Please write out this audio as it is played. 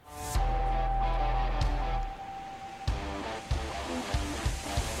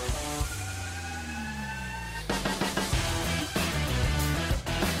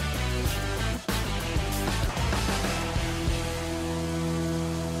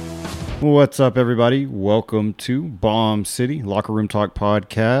What's up, everybody? Welcome to Bomb City Locker Room Talk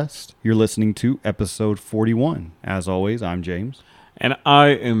Podcast. You're listening to episode 41. As always, I'm James. And I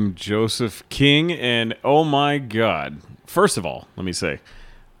am Joseph King, and oh my God. First of all, let me say,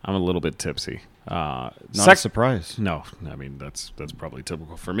 I'm a little bit tipsy. Not a surprise. No, I mean, that's probably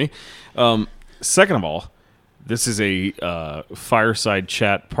typical for me. Second of all, this is a fireside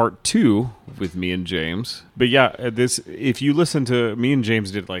chat part 2 with me and James. But yeah, if you listen to me and James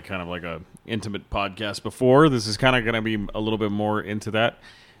did like kind of like a intimate podcast before, this is kind of going to be a little bit more into that,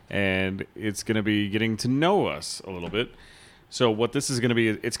 and it's going to be getting to know us a little bit. So what this is going to be,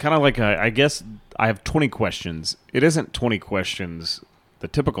 it's kind of like I guess I have 20 questions. It isn't 20 questions the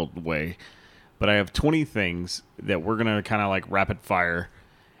typical way, but I have 20 things that we're going to kind of like rapid fire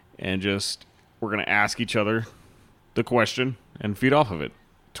and just we're going to ask each other the question and feed off of it.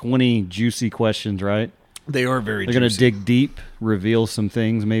 20 juicy questions, right? They are very juicy. They're going to dig deep, reveal some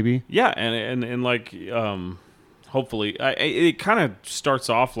things maybe. Yeah, and like hopefully it kind of starts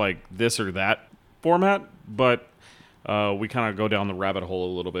off like this or that format, but we kind of go down the rabbit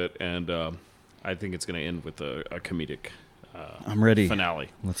hole a little bit, and I think it's going to end with a comedic I'm ready. Finale.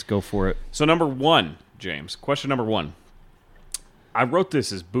 Let's go for it. So number 1, James, question number 1. I wrote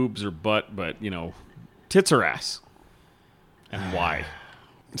this as boobs or butt, but, tits or ass? And why?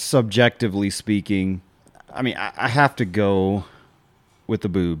 Subjectively speaking, I mean, I have to go with the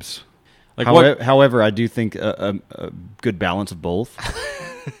boobs. Like however, I do think a good balance of both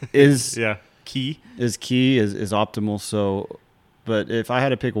is key. Is optimal. So, but if I had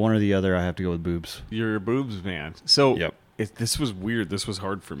to pick one or the other, I have to go with boobs. You're a boobs man. So yep. This was weird. This was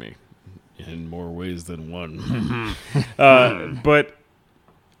hard for me in more ways than one. But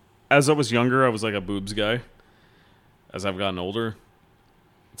as I was younger, I was like a boobs guy. As I've gotten older,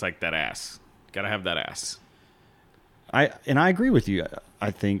 it's like that ass. Gotta have that ass. I agree with you.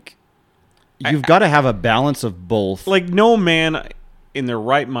 I think you've got to have a balance of both. Like no man in their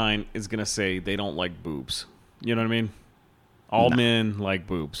right mind is gonna say they don't like boobs. You know what I mean? All men like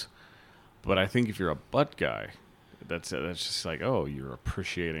boobs. But I think if you're a butt guy, that's just like, oh, you're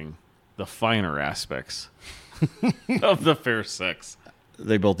appreciating the finer aspects of the fair sex.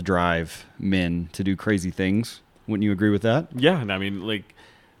 They both drive men to do crazy things. Wouldn't you agree with that? Yeah, and I mean, like,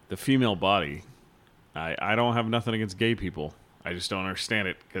 the female body, I don't have nothing against gay people. I just don't understand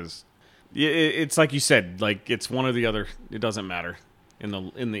it because it's like you said, like it's one or the other. It doesn't matter. At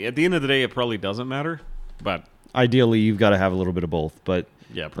the end of the day, it probably doesn't matter. But ideally, you've got to have a little bit of both. But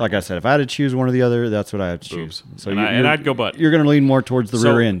yeah, like I said, if I had to choose one or the other, that's what I have to choose. So I'd go butt. You're going to lean more towards the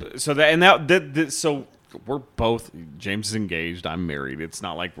rear end. So we're both. James is engaged. I'm married. It's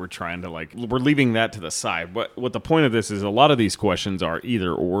not like we're trying to we're leaving that to the side. What the point of this is, a lot of these questions are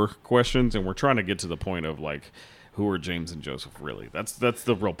either or questions, and we're trying to get to the point of like, who are James and Joseph really? That's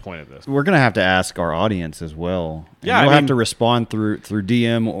the real point of this. We're going to have to ask our audience as well. Yeah, you'll have to respond through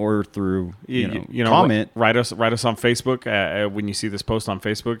DM or through comment. Write us on Facebook when you see this post on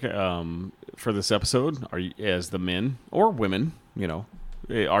Facebook for this episode. Are you, as the men or women,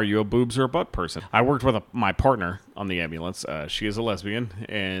 are you a boobs or a butt person? I worked with my partner on the ambulance. She is a lesbian,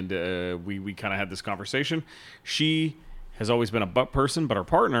 and we kind of had this conversation. She has always been a butt person, but her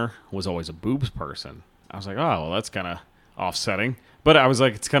partner was always a boobs person. I was like, oh, well, that's kind of offsetting. But I was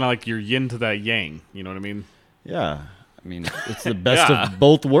like, it's kind of like your yin to that yang. You know what I mean? Yeah. I mean, it's the best of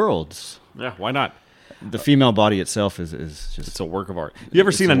both worlds. Yeah, why not? The female body itself is just... It's a work of art. You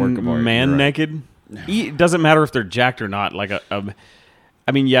ever seen a man naked? No. It doesn't matter if they're jacked or not. Like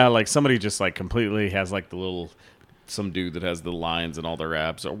like somebody just like completely has like the little... Some dude that has the lines and all their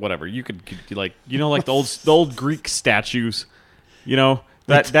abs or whatever. You could like, like the old Greek statues,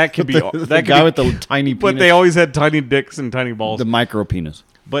 That could be that guy with the tiny penis. But they always had tiny dicks and tiny balls. The micro penis.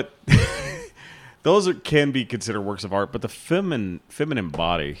 But those can be considered works of art. But the feminine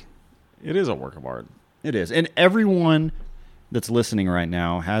body, it is a work of art. It is. And everyone that's listening right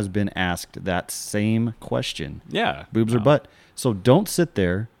now has been asked that same question. Yeah. Boobs or butt. So don't sit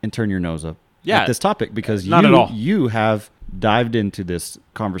there and turn your nose up at this topic because not at all. You have dived into this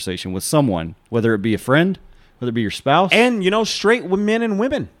conversation with someone, whether it be a friend, whether it be your spouse. And, straight men and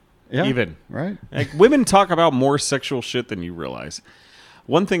women. Yeah, even. Right. Like, women talk about more sexual shit than you realize.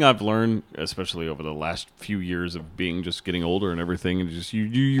 One thing I've learned, especially over the last few years of getting older and everything, is just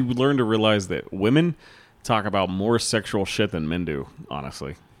you learn to realize that women talk about more sexual shit than men do,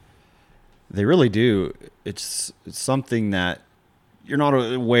 honestly. They really do. It's something that you're not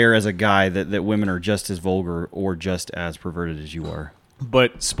aware as a guy that women are just as vulgar or just as perverted as you are.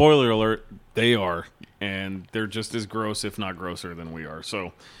 But spoiler alert, they are. And they're just as gross, if not grosser, than we are.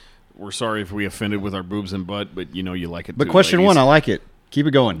 So we're sorry if we offended with our boobs and butt, but you like it But too, question ladies. one, I like it. Keep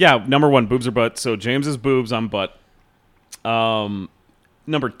it going. Yeah, number 1, boobs or butt. So James is boobs, I'm butt.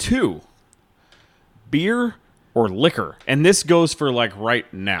 Number 2, beer or liquor. And this goes for like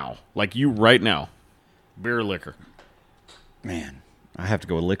right now. Like you right now. Beer or liquor. Man, I have to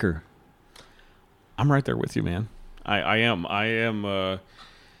go with liquor. I'm right there with you, man. I am. I'm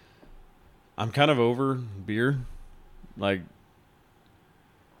kind of over beer. Like,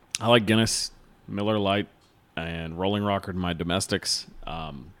 I like Guinness, Miller Lite, and Rolling Rock are my domestics.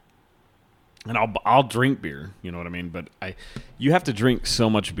 And I'll drink beer, you know what I mean? But you have to drink so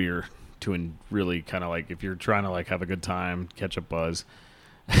much beer to really kind of like, if you're trying to like have a good time, catch a buzz.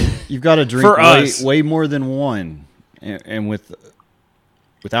 You've got to drink way more than one. And with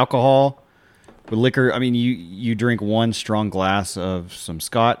alcohol, with liquor, I mean, you drink one strong glass of some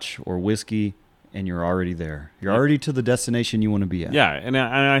scotch or whiskey, and you're already there. You're already to the destination you want to be at. Yeah, and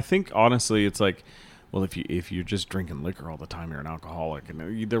I think honestly, it's like, well, if you're just drinking liquor all the time, you're an alcoholic.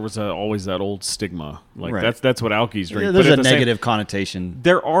 And there was always that old stigma, like that's what alkies drink. Yeah, there's a negative connotation.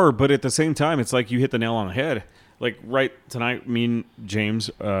 There are, but at the same time, it's like you hit the nail on the head. Like right tonight, me and James,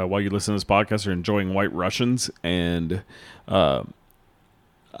 while you listen to this podcast, are enjoying White Russians, and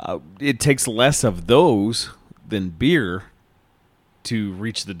it takes less of those than beer to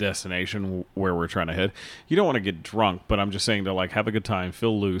reach the destination where we're trying to head. You don't want to get drunk, but I'm just saying to like have a good time,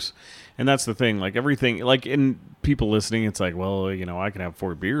 feel loose. And that's the thing, like everything, like in people listening, it's like, well, I can have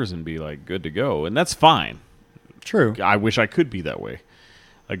 4 beers and be like good to go. And that's fine. True. I wish I could be that way.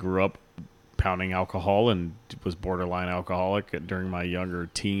 I grew up pounding alcohol and was borderline alcoholic during my younger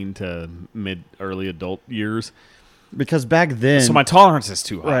teen to early adult years. Because back then... So my tolerance is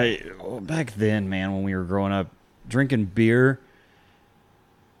too high. Right. Well, back then, man, when we were growing up, drinking beer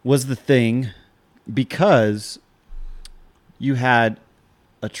was the thing because you had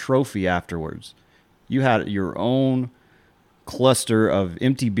a trophy afterwards. You had your own cluster of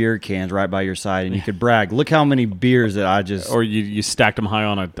empty beer cans right by your side, and you could brag, look how many beers that I just... Or you stacked them high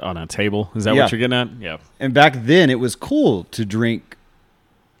on a table. Is that what you're getting at? Yeah. And back then, it was cool to drink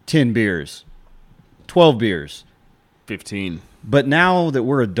 10 beers, 12 beers. 15. But now that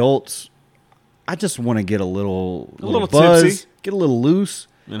we're adults, I just want to get a little buzz, tipsy, get a little loose.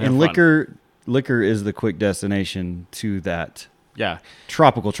 And liquor is the quick destination to that. Yeah,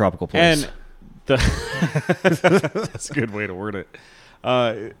 tropical place. And that's a good way to word it.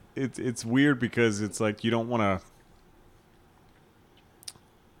 It's weird because it's like you don't want to.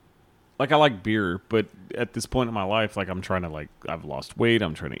 Like I like beer, but at this point in my life, like I'm trying to I've lost weight.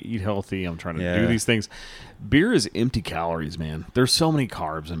 I'm trying to eat healthy. I'm trying to do these things. Beer is empty calories, man. There's so many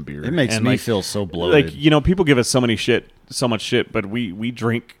carbs in beer. It makes me feel so bloated. Like people give us so much shit, but we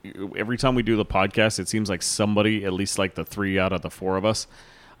drink every time we do the podcast. It seems like somebody, at least like the 3 out of the 4 of us,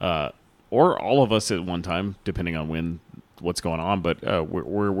 or all of us at one time, depending on what's going on. But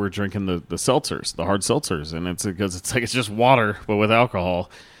we're drinking the seltzers, the hard seltzers, and it's because it's just water but with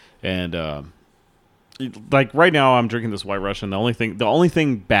alcohol. And like right now, I'm drinking this White Russian. The only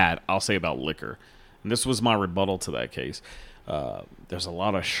thing bad I'll say about liquor, and this was my rebuttal to that case, there's a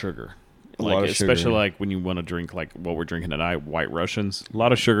lot of sugar. Especially like when you want to drink like what we're drinking tonight, White Russians. A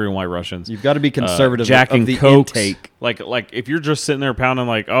lot of sugar in White Russians. You've got to be conservative Jack of and the Cokes. intake. Like if you're just sitting there pounding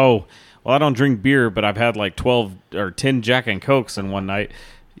like, oh, well, I don't drink beer, but I've had like 12 or 10 Jack and Cokes in one night.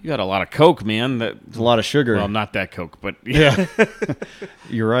 You got a lot of Coke, man. That's a lot of sugar. Well, not that Coke, but yeah.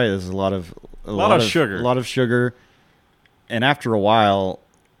 You're right. There's a lot of sugar. A lot of sugar. And after a while,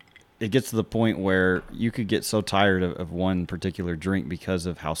 it gets to the point where you could get so tired of one particular drink because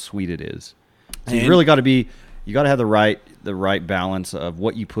of how sweet it is. So you really got to have the right balance of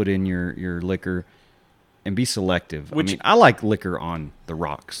what you put in your liquor and be selective. I like liquor on the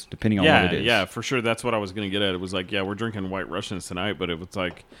rocks, depending on what it is. Yeah, for sure. That's what I was going to get at. It was like, we're drinking White Russians tonight, but it was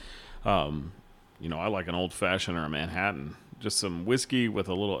like, I like an old fashioned or a Manhattan, just some whiskey with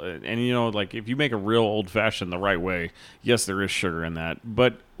a little, and like if you make a real old fashioned the right way, yes, there is sugar in that,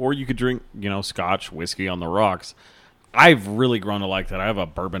 or you could drink, Scotch, whiskey on the rocks. I've really grown to like that. I have a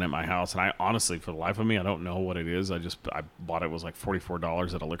bourbon at my house, and I honestly, for the life of me, I don't know what it is. I bought it. It was like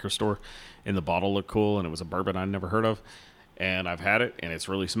 $44 at a liquor store, and the bottle looked cool, and it was a bourbon I'd never heard of. And I've had it, and it's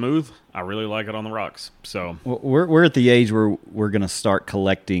really smooth. I really like it on the rocks. So we're at the age where we're going to start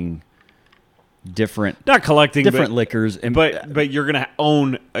collecting different liquors, but you're going to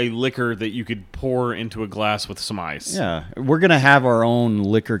own a liquor that you could pour into a glass with some ice. Yeah, we're going to have our own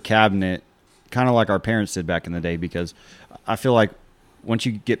liquor cabinet. Kind of like our parents did back in the day, because I feel like once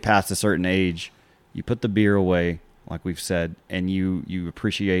you get past a certain age, you put the beer away, like we've said, and you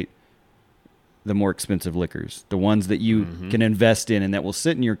appreciate the more expensive liquors, the ones that you can invest in and that will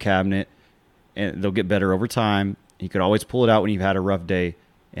sit in your cabinet, and they'll get better over time, You could always pull it out when you've had a rough day,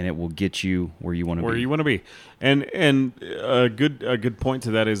 and it will get you where you want to be. Where you want to be. And a good point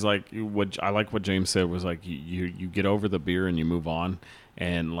to that is like what James said was like you get over the beer and you move on.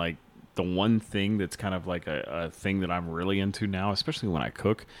 And like the one thing that's kind of like a thing that I'm really into now, especially when I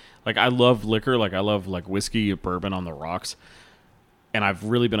cook, like I love liquor, like I love like whiskey, bourbon on the rocks. And I've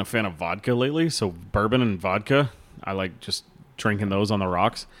really been a fan of vodka lately. So bourbon and vodka, I like just drinking those on the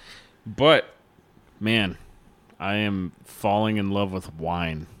rocks. But man, I am falling in love with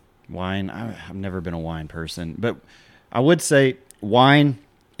wine. Wine, I've never been a wine person. But I would say wine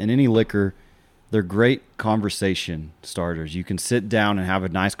and any liquor, they're great conversation starters. You can sit down and have a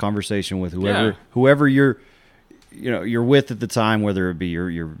nice conversation with whoever you're with at the time, whether it be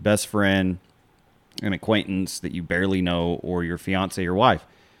your best friend, an acquaintance that you barely know, or your fiance or wife.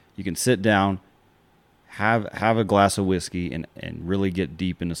 You can sit down, have a glass of whiskey, and really get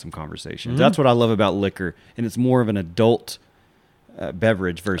deep into some conversations. That's what I love about liquor, and it's more of an adult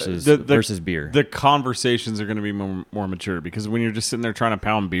beverage versus beer. The conversations are going to be more mature, because when you're just sitting there trying to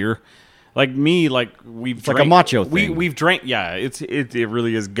pound beer, like me, like it's like a macho thing. We've drank, yeah. It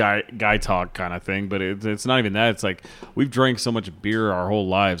really is guy talk kind of thing, but it's not even that. It's like we've drank so much beer our whole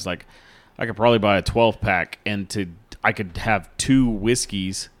lives. Like I could probably buy a 12-pack, and I could have 2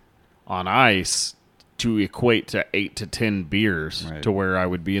 whiskeys on ice to equate to 8 to 10 beers, right, to where I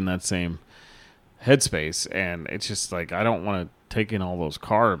would be in that same headspace. And it's just like I don't want to take in all those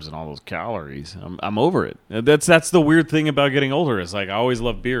carbs and all those calories. I'm over it. That's the weird thing about getting older. Is like I always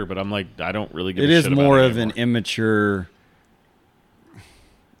love beer, but I'm like I don't really give a shit about it. It is more of an immature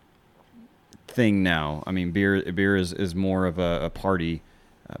thing now. I mean, beer is more of a party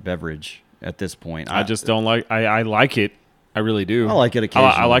beverage at this point. I just don't like. I like it. I really do. I like it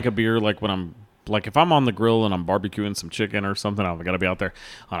occasionally. I like a beer like when I'm like if I'm on the grill and I'm barbecuing some chicken or something. I've got to be out there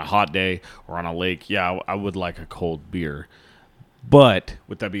on a hot day or on a lake. Yeah, I would like a cold beer. But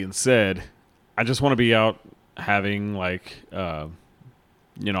with that being said, I just want to be out having like, I'd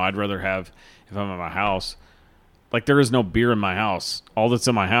rather have, if I'm at my house, like there is no beer in my house. All that's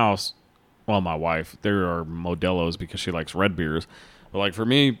in my house, well, my wife, there are Modelo's because she likes red beers. But like for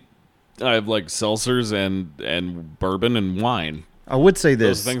me, I have like seltzers and bourbon and wine. I would say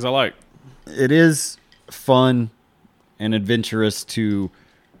this. Those are things I like. It is fun and adventurous to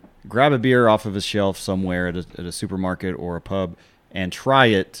grab a beer off of a shelf somewhere at a supermarket or a pub and try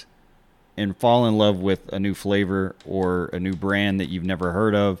it and fall in love with a new flavor or a new brand that you've never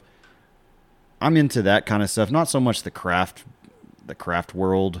heard of. I'm into that kind of stuff. Not so much the craft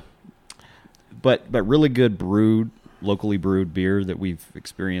world, but really good locally brewed beer that we've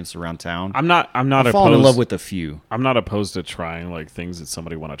experienced around town. I'm not I've fallen in love with a few. I'm not opposed to trying like things that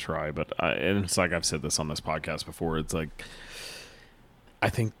somebody want to try, but and it's like I've said this on this podcast before. It's like I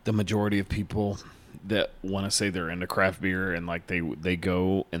think the majority of people that want to say they're into craft beer and like they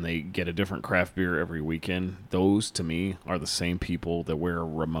go and they get a different craft beer every weekend, those to me are the same people that wear a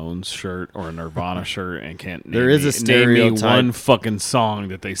Ramones shirt or a Nirvana shirt and can't name me one fucking song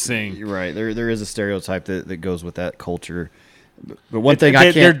that they sing. You're right. There is a stereotype that goes with that culture. But one thing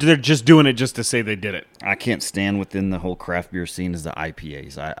I can't... They're just doing it just to say they did it. I can't stand within the whole craft beer scene is the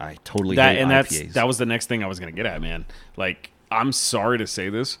IPAs. I totally hate IPAs. That was the next thing I was going to get at, man. Like, I'm sorry to say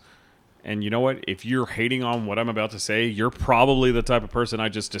this, and you know what? If you're hating on what I'm about to say, you're probably the type of person I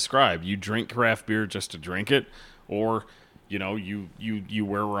just described. You drink craft beer just to drink it, or you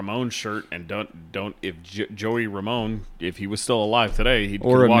wear a Ramon shirt and don't. If Joey Ramone, if he was still alive today, he'd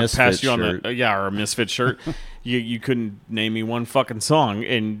walk past you on or a Misfit shirt. you couldn't name me one fucking song,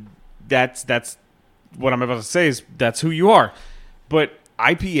 and that's what I'm about to say is that's who you are. But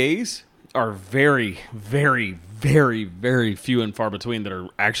IPAs are very, very, very, very few and far between that are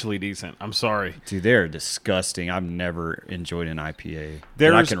actually decent. I'm sorry. Dude, they're disgusting. I've never enjoyed an IPA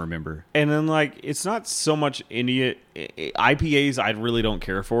that I can remember. And then, like, it's not so much IPAs I really don't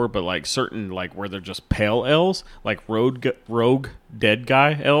care for, but, like, certain, like, where they're just pale ales, like Rogue Dead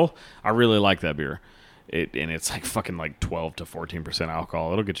Guy Ale, I really like that beer. And it's, like, fucking, like, 12 to 14%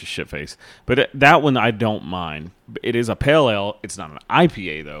 alcohol. It'll get you shit-faced. But that one I don't mind. It is a pale ale. It's not an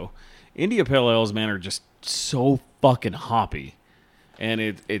IPA, though. India Pale Ales, man, are just so fucking hoppy, and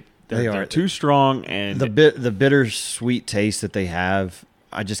they're too strong, and the bittersweet taste that they have,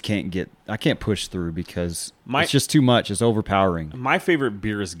 I just can't push through because it's just too much. It's overpowering. My favorite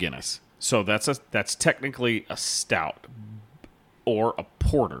beer is Guinness, so that's technically a stout or a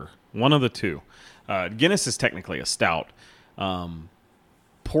porter, one of the two. Guinness is technically a stout.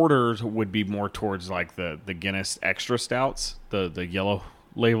 Porters would be more towards like the Guinness extra stouts, the yellow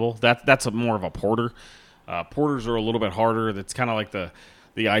label. That's more of a porter. Porters are a little bit harder. That's kind of like the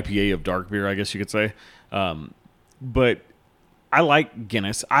IPA of dark beer, I guess you could say. but I like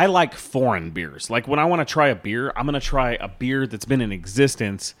Guinness. I like foreign beers. Like when I want to try a beer, I'm going to try a beer that's been in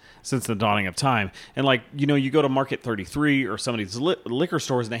existence since the dawning of time. And like, you go to Market 33 or some of these liquor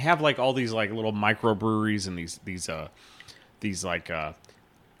stores and they have like all these like little microbreweries and these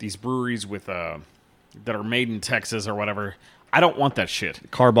breweries with that are made in Texas or whatever. I don't want that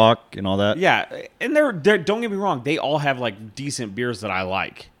shit. Carbach and all that. Yeah, and they're don't get me wrong, they all have like decent beers that I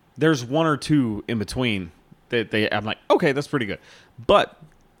like. There's one or two in between that I'm like, okay, that's pretty good. But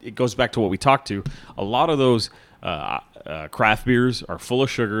it goes back to what we talked to. A lot of those craft beers are full of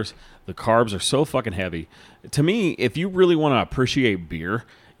sugars. The carbs are so fucking heavy. To me, if you really want to appreciate beer,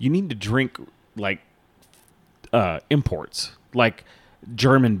 you need to drink like imports, like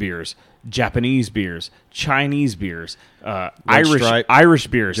German beers, Japanese beers, Chinese beers, Irish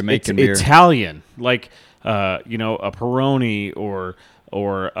beers, Jamaican beer. Italian, like a Peroni or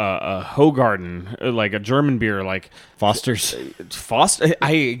a Hogarden, like a German beer, like Foster's. Foster.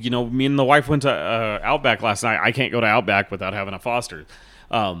 Me and the wife went to Outback last night. I can't go to Outback without having a Foster's.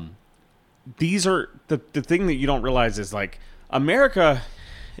 These are the thing that you don't realize is like America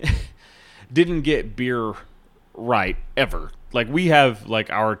didn't get beer right ever. Like we have like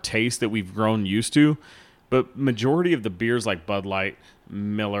our taste that we've grown used to, but majority of the beers like Bud Light,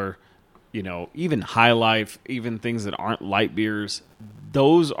 Miller, even High Life, even things that aren't light beers,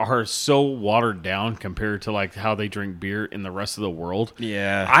 those are so watered down compared to like how they drink beer in the rest of the world.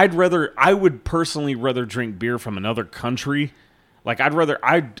 Yeah. I would personally rather drink beer from another country. Like I'd rather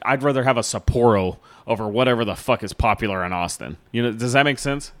have a Sapporo over whatever the fuck is popular in Austin. Does that make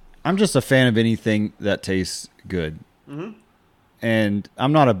sense? I'm just a fan of anything that tastes good. Mm-hmm. And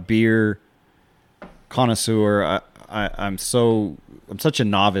I'm not a beer connoisseur. I'm such a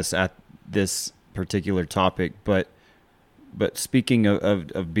novice at this particular topic, but speaking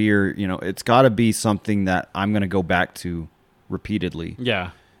of beer, it's got to be something that I'm going to go back to repeatedly. Yeah.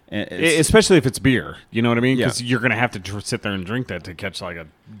 Especially if it's beer, you know what I mean? Because Yeah. you're going to have to sit there and drink that to catch like a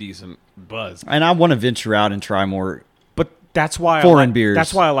decent buzz. And I want to venture out and try more. But that's why foreign beers.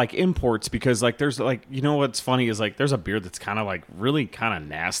 That's why I like imports, because like there's like, what's funny is like there's a beer that's kind of like really kind of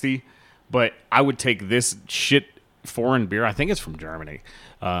nasty, but I would take this shit foreign beer. I think it's from Germany.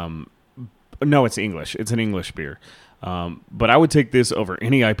 No, it's English. It's an English beer. But I would take this over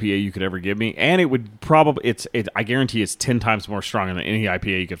any IPA you could ever give me, and it would probably I guarantee it's 10 times more strong than any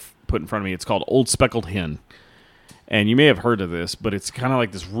IPA you could put in front of me. It's called Old Speckled Hen, and you may have heard of this, but it's kind of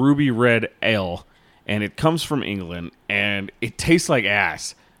like this ruby red ale, and it comes from England, and it tastes like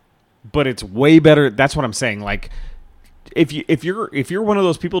ass, but it's way better. That's what I'm saying. Like if you're one of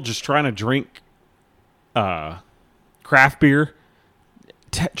those people just trying to drink craft beer,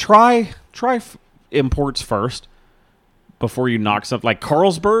 try imports first before you knock something like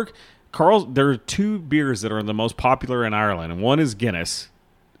Carlsberg. There are two beers that are the most popular in Ireland, and one is Guinness,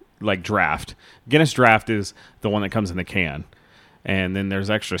 like draft. Guinness draft is the one that comes in the can, and then there's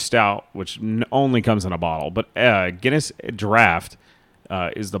extra stout, which only comes in a bottle. But Guinness draft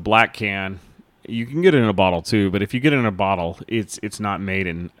is the black can. You can get it in a bottle too, but if you get it in a bottle, it's not made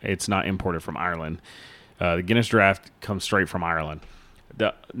and it's not imported from Ireland. The Guinness draft comes straight from Ireland.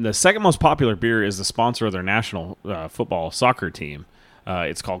 The second most popular beer is the sponsor of their national football soccer team.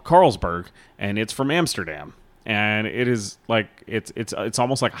 It's called Carlsberg, and it's from Amsterdam. And it is like it's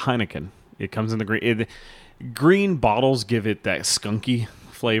almost like Heineken. It comes in the green bottles, give it that skunky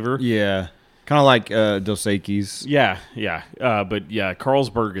flavor. Yeah, kind of like Dos Equis. Yeah. But yeah,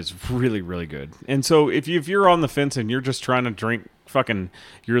 Carlsberg is really, really good. And so if you're on the fence and you're just trying to drink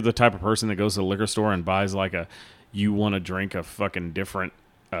you're the type of person that goes to the liquor store and buys like you want to drink a fucking different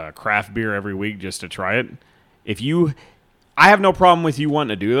craft beer every week just to try it. I have no problem with you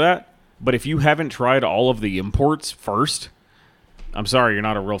wanting to do that, but if you haven't tried all of the imports first, I'm sorry, you're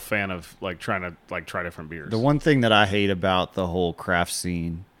not a real fan of like trying to like try different beers. The one thing that I hate about the whole craft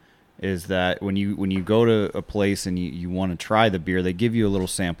scene is that when you go to a place and you want to try the beer, they give you a little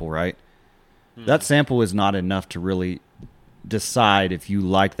sample, right? Mm. That sample is not enough to really decide if you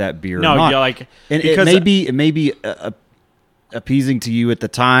like that beer or not. Yeah, like, and it may be appeasing to you at the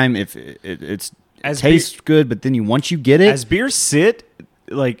time if it tastes good, but then once you get it, as beers sit,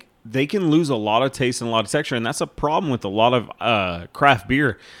 like they can lose a lot of taste and a lot of texture, and that's a problem with a lot of craft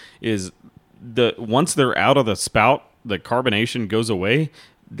beer. Is once they're out of the spout, the carbonation goes away.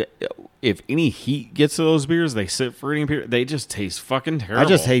 If any heat gets to those beers, they sit for any period. They just taste fucking terrible. I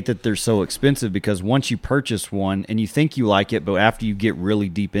just hate that they're so expensive, because once you purchase one and you think you like it, but after you get really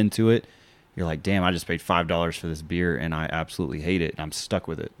deep into it, you're like, damn, I just paid $5 for this beer and I absolutely hate it. And I'm stuck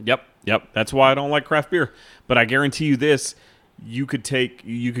with it. Yep. That's why I don't like craft beer. But I guarantee you this, you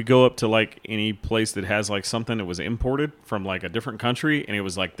could go up to like any place that has like something that was imported from like a different country, and it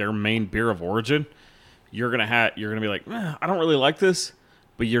was like their main beer of origin. You're gonna be like, I don't really like this,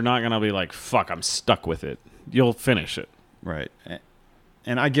 but you're not gonna be like, fuck, I'm stuck with it. You'll finish it. Right.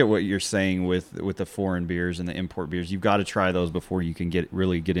 And I get what you're saying with the foreign beers and the import beers. You've got to try those before you can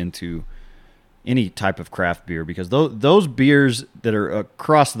really get into any type of craft beer, because those beers that are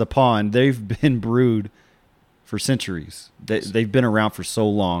across the pond, they've been brewed for centuries. They've been around for so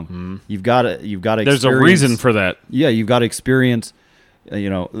long. Mm-hmm. You've got to. There's a reason for that. Yeah, you've got to experience,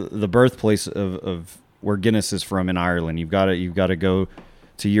 the birthplace of where Guinness is from in Ireland. You've got to go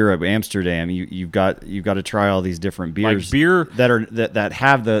to Europe, Amsterdam. You've got to try all these different beers, like beer that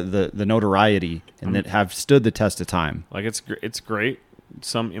have the notoriety and that have stood the test of time. Like it's great.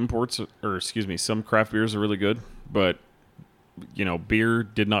 Some some craft beers are really good, but beer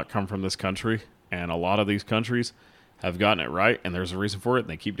did not come from this country, and a lot of these countries have gotten it right, and there's a reason for it, and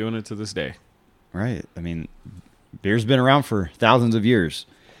they keep doing it to this day. Right. I mean, beer's been around for thousands of years,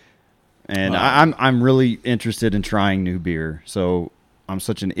 and I'm really interested in trying new beer. So I'm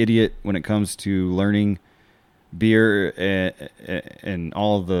such an idiot when it comes to learning beer and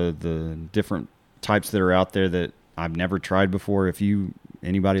all of the different types that are out there that I've never tried before.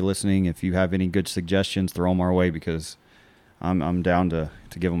 Anybody listening, if you have any good suggestions, throw them our way, because I'm down to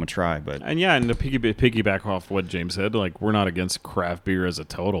give them a try. And to piggyback off what James said, like, we're not against craft beer as a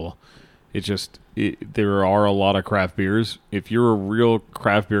total. It's just there are a lot of craft beers. If you're a real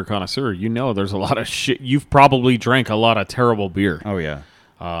craft beer connoisseur, there's a lot of shit. You've probably drank a lot of terrible beer. Oh yeah.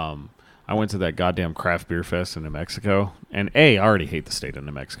 I went to that goddamn craft beer fest in New Mexico, and I already hate the state of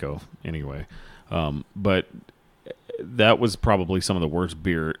New Mexico anyway. But that was probably some of the worst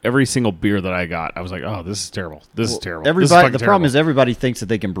beer. Every single beer that I got, I was like, "Oh, this is terrible. This is terrible." The problem is everybody thinks that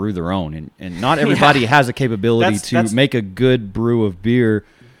they can brew their own, and not everybody has a capability to make a good brew of beer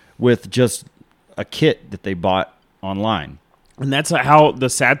with just a kit that they bought online. And that's how the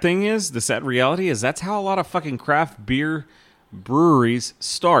sad reality is that's how a lot of fucking craft beer breweries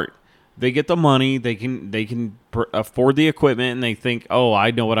start. They get the money, they can afford the equipment, and they think, oh, I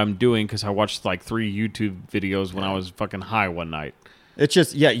know what I'm doing because I watched like 3 YouTube videos when I was fucking high one night. It's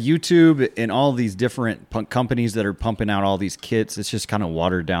just, YouTube and all these different companies that are pumping out all these kits, it's just kind of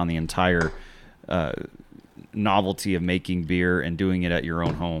watered down the entire novelty of making beer and doing it at your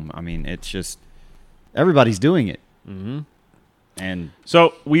own home. I mean, it's just, everybody's doing it. Mm-hmm. And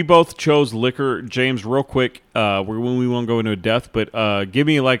so we both chose liquor. James, real quick, we won't go into a depth, but give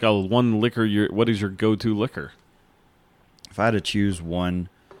me like a one liquor. What is your go-to liquor? If I had to choose one,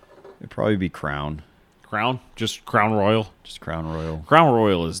 it'd probably be Crown. Crown? Just Crown Royal? Just Crown Royal. Crown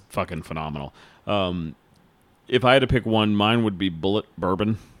Royal is fucking phenomenal. If I had to pick one, mine would be Bullet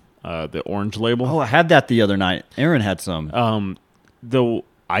Bourbon, the orange label. Oh, I had that the other night. Aaron had some.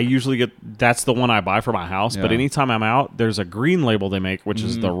 I usually that's the one I buy for my house, but anytime I'm out, there's a green label they make, which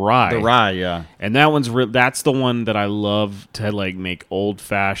is the rye. The rye, yeah. And that that's the one that I love to like make old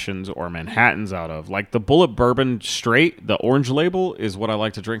fashions or Manhattans out of. Like the Bullet Bourbon straight, the orange label is what I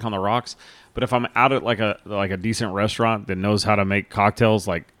like to drink on the rocks. But if I'm out at like a decent restaurant that knows how to make cocktails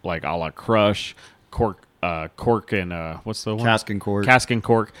like a la Crush, Cork and what's the one? Cask and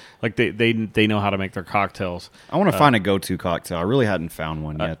Cork. Like they know how to make their cocktails. I want to find a go-to cocktail. I really hadn't found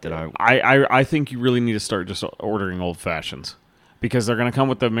one yet I think you really need to start just ordering old fashions, because they're going to come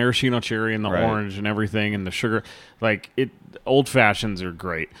with the maraschino cherry and the orange and everything and the sugar. Like old fashions are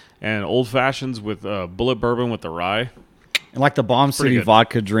great, and old fashions with Bullet Bourbon with the rye. And like the Bomb City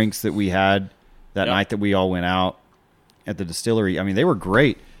vodka drinks that we had that night that we all went out at the distillery. I mean, they were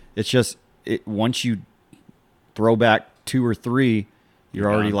great. It's just once you throw back 2 or 3, you're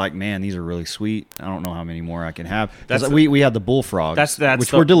already like, man, these are really sweet. I don't know how many more I can have. We had the bullfrogs,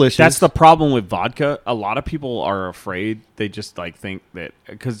 which were delicious. That's the problem with vodka. A lot of people are afraid. They just like think that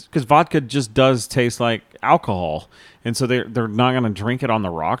because vodka just does taste like alcohol, and so they're not going to drink it on the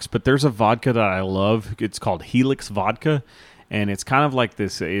rocks. But there's a vodka that I love. It's called Helix vodka, and it's kind of like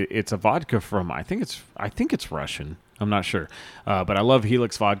this. It's a vodka from I think it's Russian. I'm not sure, but I love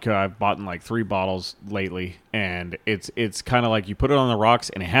Helix vodka. I've bought in like 3 bottles lately, and it's kind of like you put it on the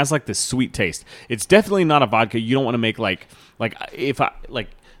rocks, and it has like this sweet taste. It's definitely not a vodka. You don't want to make like the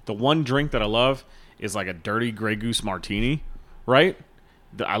one drink that I love is like a dirty Grey Goose martini, right?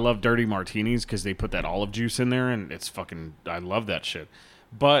 I love dirty martinis because they put that olive juice in there, and it's fucking. I love that shit.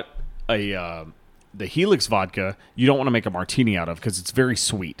 But the Helix vodka, you don't want to make a martini out of because it's very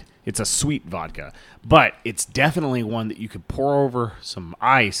sweet. It's a sweet vodka, but it's definitely one that you could pour over some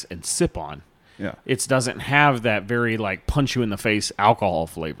ice and sip on. Yeah. It doesn't have that very like punch you in the face alcohol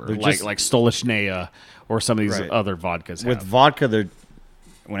flavor like Stolichnaya or some of these other vodkas with have. vodka.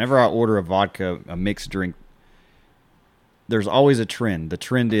 Whenever I order a mixed drink, there's always a trend. The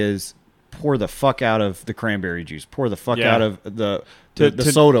trend is pour the fuck out of the cranberry juice, pour the fuck out of the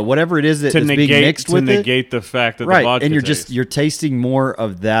soda, whatever it is that is being mixed with it. To negate the fact that the vodka and taste. you're tasting more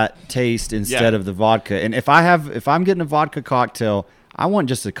of that taste instead of the vodka. And if I'm getting a vodka cocktail, I want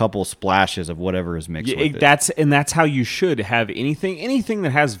just a couple splashes of whatever is mixed with it. That's how you should have anything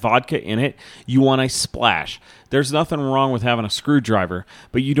that has vodka in it. You want a splash. There's nothing wrong with having a screwdriver,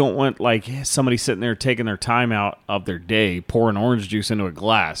 but you don't want like somebody sitting there taking their time out of their day pouring orange juice into a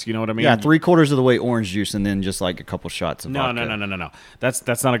glass. You know what I mean? Yeah, 3/4 of the way orange juice, and then just like a couple shots of vodka. No.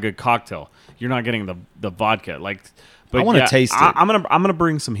 That's not a good cocktail. You're not getting the vodka like. But I want to taste it. I'm gonna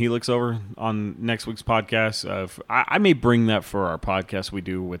bring some Helix over on next week's podcast. I may bring that for our podcast we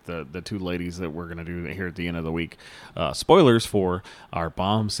do with the two ladies that we're gonna do here at the end of the week. Spoilers for our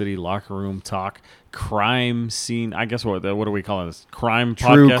Bomb City Locker Room Talk crime scene. I guess what do we call this? Crime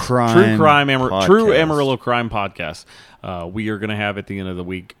podcast. True Amarillo crime podcast. We are gonna have at the end of the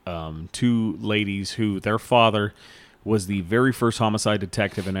week two ladies who their father was the very first homicide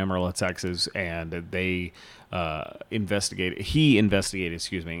detective in Amarillo, Texas, and they investigated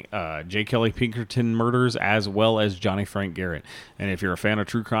J. Kelly Pinkerton murders as well as Johnny Frank Garrett. And if you're a fan of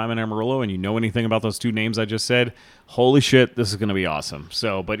true crime in Amarillo and you know anything about those two names I just said, holy shit, this is going to be awesome.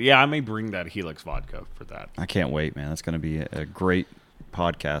 So, but yeah, I may bring that Helix vodka for that. I can't wait, man. That's going to be a great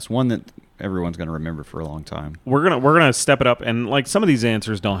podcast, one that everyone's going to remember for a long time. We're gonna step it up, and like some of these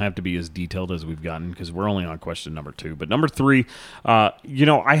answers don't have to be as detailed as we've gotten because we're only on question number 2. But number 3,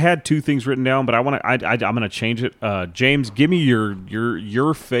 I had 2 things written down, but I'm gonna change it. James, give me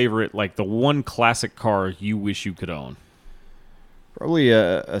your favorite, like the one classic car you wish you could own. Probably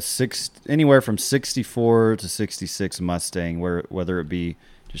anywhere from 64 to 66 Mustang, whether it be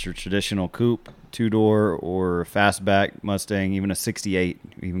just your traditional coupe, 2-door, or fastback Mustang, even a 68,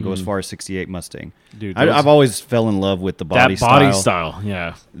 even go as far as 68 Mustang. Dude, I've always fell in love with the body style,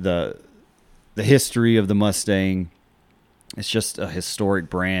 yeah. The history of the Mustang. It's just a historic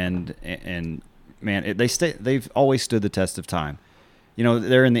brand, and man, they've always stood the test of time. You know,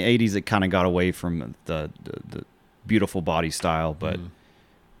 they're in the 80s. It kind of got away from the beautiful body style, but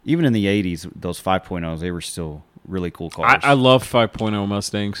even in the 80s, those 5.0s, they were still really cool cars. I love 5.0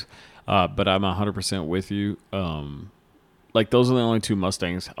 Mustangs, but I'm 100% with you. Like, those are the only 2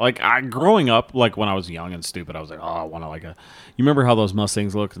 Mustangs. Like, growing up, like, when I was young and stupid, I was like, oh, I want to like a... You remember how those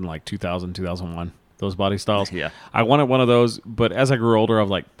Mustangs looked in, like, 2000, 2001? Those body styles? Yeah. I wanted one of those, but as I grew older, I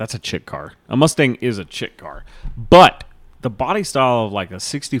was like, that's a chick car. A Mustang is a chick car. But the body style of, like, a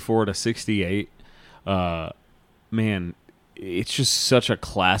 64 to 68, man... It's just such a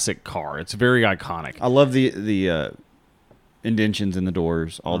classic car. It's very iconic. I love the indentions in the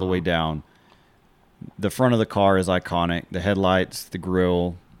doors all the way down. The front of the car is iconic. The headlights, the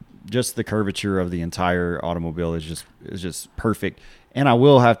grille, just the curvature of the entire automobile is just perfect. And I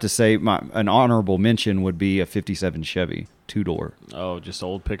will have to say an honorable mention would be a 57 Chevy 2-door. Oh, just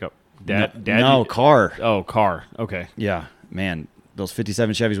old pickup. Car. Oh, car. Okay. Yeah, man, those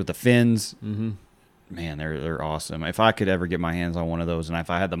 57 Chevys with the fins. Mm-hmm. Man, they're awesome. If I could ever get my hands on one of those, and if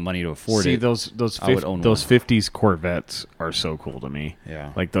I had the money to afford it, I would own those one. 50s Corvettes are so cool to me.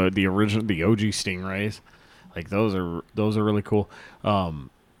 Yeah, like the original, the OG Stingrays, like those are really cool.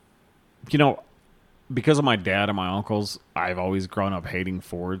 Because of my dad and my uncles, I've always grown up hating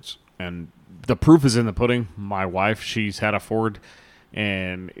Fords, and the proof is in the pudding. My wife, she's had a Ford,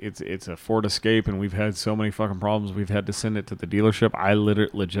 and it's a Ford Escape, and we've had so many fucking problems. We've had to send it to the dealership. I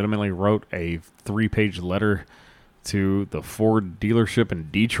legitimately wrote a 3-page letter to the Ford dealership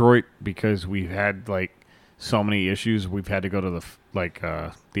in Detroit because we've had like so many issues. We've had to go to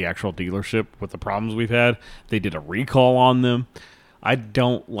the actual dealership with the problems we've had. They did a recall on them. I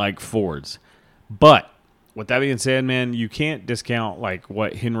don't like Fords, but with that being said, man, you can't discount like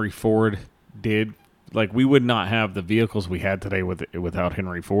what Henry Ford did. Like, we would not have the vehicles we had today without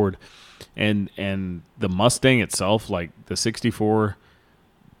Henry Ford. And the Mustang itself, like the 64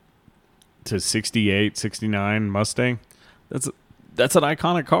 to 68, 69 Mustang, that's an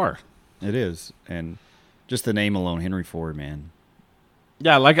iconic car. It is. And just the name alone, Henry Ford, man.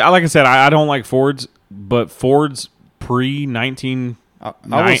 Yeah, like I said, I don't like Fords, but Fords pre-19...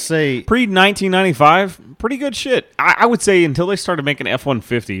 I would say... Pre-1995, pretty good shit. I would say until they started making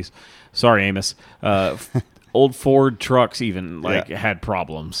F-150s... Sorry, Amos. Old Ford trucks even had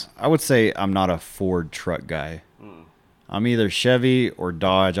problems. I would say I'm not a Ford truck guy. I'm either Chevy or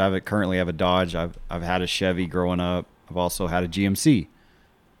Dodge. I currently have a Dodge. I've had a Chevy growing up. I've also had a GMC.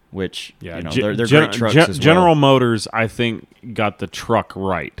 which Yeah, they're great trucks as well. General Motors, I think, got the truck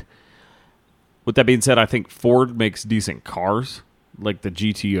right. With that being said, I think Ford makes decent cars, like the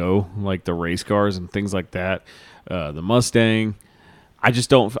GTO, like the race cars and things like that. The Mustang. I just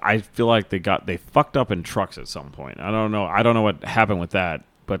don't. I feel like they fucked up in trucks at some point. I don't know what happened with that,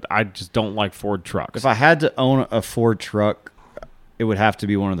 but I just don't like Ford trucks. If I had to own a Ford truck, it would have to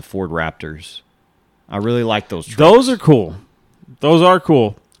be one of the Ford Raptors. I really like those trucks. Those are cool. Those are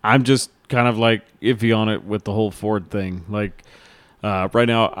cool. I'm just kind of like iffy on it with the whole Ford thing. Like right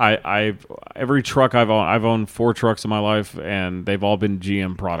now, every truck I've owned 4 trucks in my life, and they've all been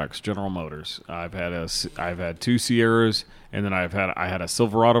GM products, General Motors. I've had 2 Sierras, and then I had a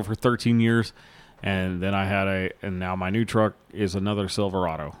Silverado for 13 years, and then and now my new truck is another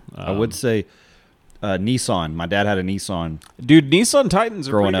Silverado. I would say Nissan. My dad had a Nissan. Dude, Nissan Titans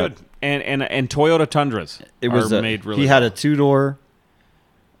are growing pretty good, and Toyota Tundras. Made really. He had a 2-door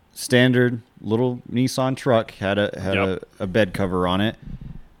standard little Nissan truck, had a bed cover on it,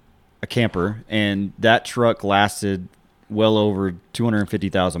 a camper, and that truck lasted well over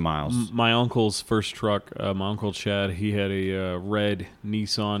 250,000 miles. My uncle's first truck, my Uncle Chad, he had a red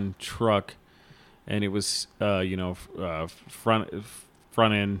Nissan truck, and it was front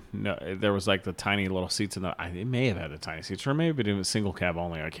end. No, there was like the tiny little seats in it may have had the tiny seats, or maybe it was single cab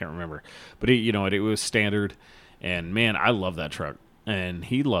only. I can't remember, but it was standard, and man, I love that truck. And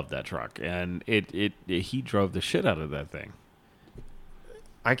he loved that truck, and he drove the shit out of that thing.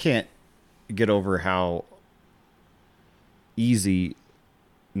 I can't get over how easy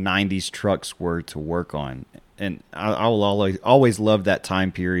 90s trucks were to work on. And I will always love that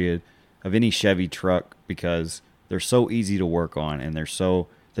time period of any Chevy truck because they're so easy to work on, and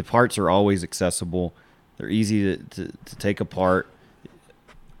the parts are always accessible. They're easy to take apart.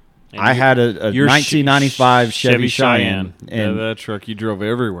 And I had a 1995 Chevy Cheyenne. And that truck you drove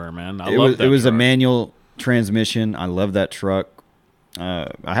everywhere, man. I love that. It was a manual transmission. I love that truck. I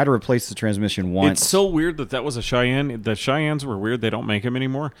had to replace the transmission once. It's so weird that was a Cheyenne. The Cheyennes were weird. They don't make them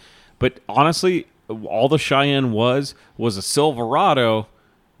anymore. But honestly, all the Cheyenne was a Silverado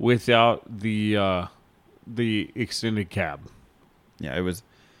without the extended cab. Yeah, it was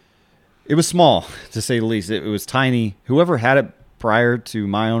small, to say the least. It was tiny. Whoever had it prior to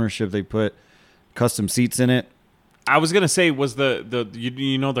my ownership, they put custom seats in it. I was gonna say, was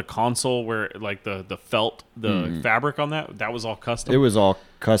the console where like the felt, fabric on that was all custom? It was all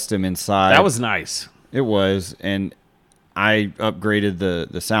custom inside. That was nice. It was, and I upgraded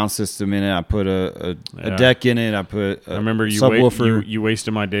the sound system in it. I put a deck in it. I put a subwoofer. You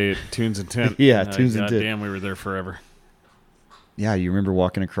wasted my day at Tunes and Tent. Yeah, Tunes and Tent. Damn, we were there forever. Yeah, you remember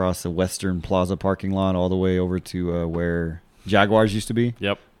walking across the Western Plaza parking lot all the way over to where Jaguars used to be?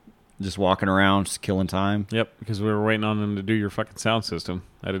 Yep. Just walking around, just killing time. Yep, because we were waiting on them to do your fucking sound system.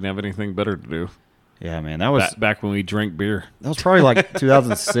 I didn't have anything better to do. Yeah, man, that was back when we drank beer. That was probably like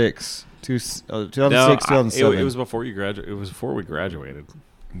 2006, 2007. It was before you graduated. It was before we graduated.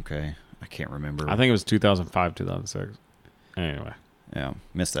 Okay, I can't remember. I think it was 2005, 2006. Anyway, yeah,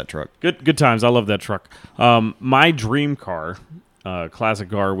 missed that truck. Good times. I love that truck. My dream car,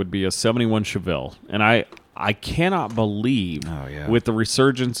 classic car, would be a '71 Chevelle, and I cannot believe with the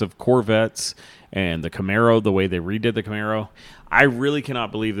resurgence of Corvettes and the Camaro, the way they redid the Camaro, I really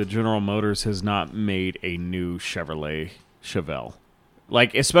cannot believe that General Motors has not made a new Chevelle.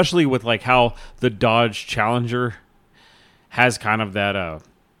 Like, especially with like how the Dodge Challenger has kind of that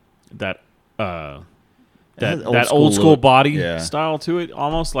old school body style to it,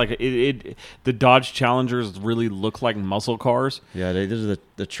 almost like the Dodge Challengers really look like muscle cars. Yeah, they did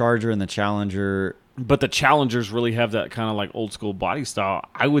the Charger and the Challenger. But the Challengers really have that kind of like old school body style.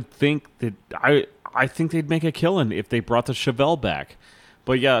 I would think that I think they'd make a killing if they brought the Chevelle back.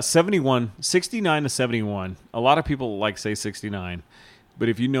 But yeah, 69 to 71. A lot of people say 69. But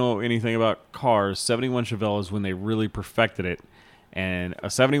if you know anything about cars, 71 Chevelle is when they really perfected it. And a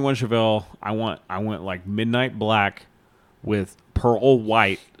 71 Chevelle, I went like midnight black with pearl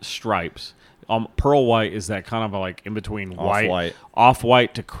white stripes. Pearl white is that kind of like in between off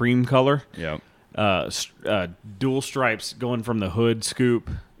white to cream color. Yep. Dual stripes going from the hood scoop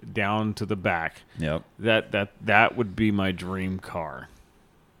down to the back. Yep. That would be my dream car.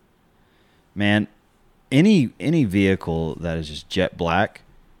 Man, any vehicle that is just jet black,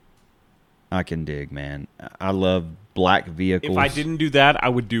 I can dig, man. I love black vehicles. If I didn't do that, I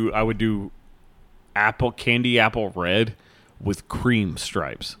would do candy apple red with cream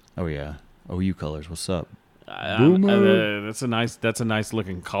stripes. Oh yeah. OU colors. What's up? That's a nice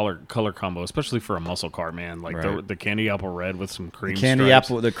looking color combo, especially for a muscle car, man. Like the candy apple red with some cream stripes. Candy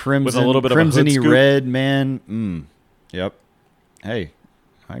apple, the crimson, with a little bit crimson-y of a hood scoop. red, man. Yep. Hey,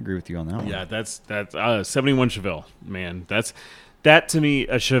 I agree with you on that one. Yeah, that's 71 Chevelle, man. That to me,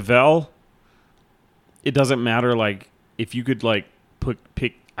 a Chevelle. It doesn't matter. Like if you could like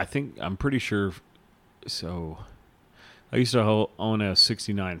pick. I'm pretty sure. So, I used to own a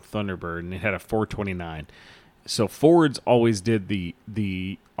 '69 Thunderbird, and it had a 429. So Fords always did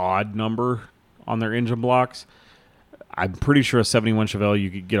the odd number on their engine blocks. I'm pretty sure a 71 Chevelle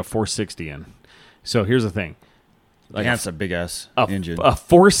you could get a 460 in. So here's the thing. Like that's a big ass engine. A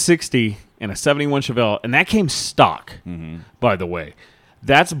 460 and a 71 Chevelle, and that came stock, by the way.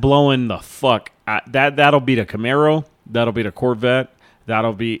 That's blowing the fuck out. That'll beat a Camaro. That'll beat a Corvette.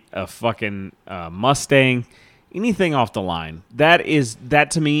 That'll beat a fucking Mustang. Anything off the line. That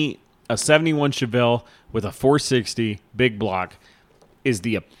to me, a 71 Chevelle with a 460 big block is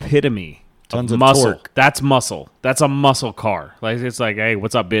the epitome Tons of of muscle. torque. That's muscle. That's a muscle car. Like it's like, hey,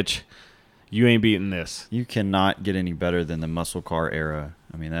 what's up, bitch? You ain't beating this. You cannot get any better than the muscle car era.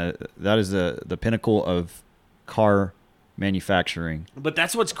 I mean, that is the pinnacle of car manufacturing. But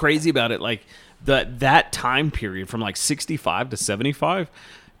that's what's crazy about it. Like that time period from like 65 to 75,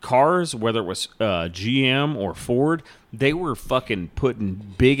 cars, whether it was GM or Ford, they were fucking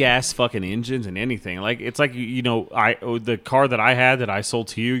putting big ass fucking engines in anything. Like it's like, you know, the car that I had that I sold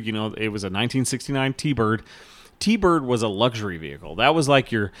to you, you know, it was a 1969 T-Bird. T-Bird was a luxury vehicle. That was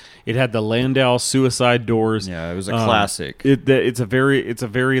like it had the Landau suicide doors. Yeah, it was a classic. It's a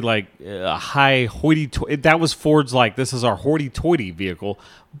very like high hoity-toity. That was Ford's like, this is our hoity-toity vehicle,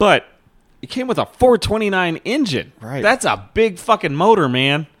 but it came with a 429 engine. Right. That's a big fucking motor,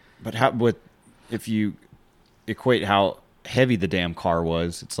 man. But if you equate how heavy the damn car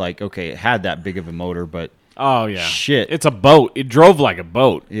was, it's like, okay, it had that big of a motor, but oh yeah, shit, it's a boat. It drove like a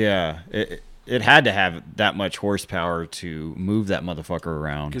boat. Yeah, it had to have that much horsepower to move that motherfucker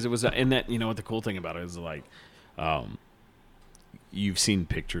around. Because it was, and that, you know what the cool thing about it is, like, you've seen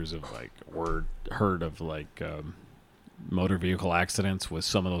pictures of like, or heard of like motor vehicle accidents with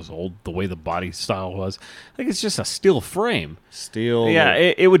some of those the way the body style was. Like it's just a steel frame. Steel. Yeah,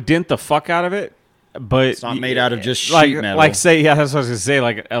 it would dent the fuck out of it. But it's not made out of just sheet like, metal. Like say, yeah, that's what I was gonna say.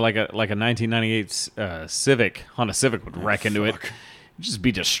 Like a 1998 Honda Civic would wreck into it. Just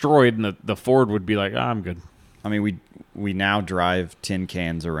be destroyed, and the Ford would be like, I'm good. I mean, we now drive tin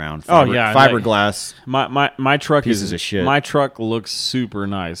cans around. Fiberglass. Like, my truck pieces of shit. My truck looks super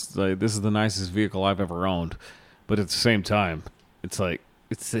nice. Like, this is the nicest vehicle I've ever owned, but at the same time, it's like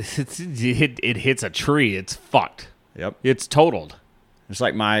it hits a tree, it's fucked. Yep, it's totaled. It's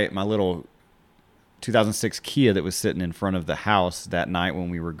like my little 2006 Kia that was sitting in front of the house that night when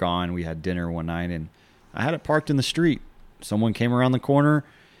we were gone. We had dinner one night, and I had it parked in the street. Someone came around the corner,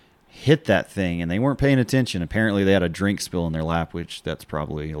 hit that thing, and they weren't paying attention. Apparently, they had a drink spill in their lap, which that's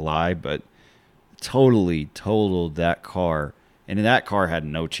probably a lie, but totally totaled that car. And that car had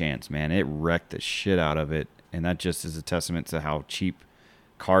no chance, man. It wrecked the shit out of it, and that just is a testament to how cheap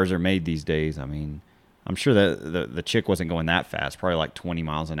cars are made these days. I mean, I'm sure that the chick wasn't going that fast, probably like 20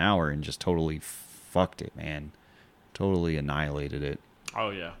 miles an hour, and just totally fucked it, man. Totally annihilated it.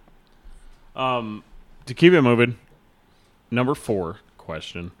 Oh, yeah. To keep it moving, number 4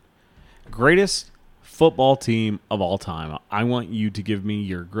 question. Greatest football team of all time. I want you to give me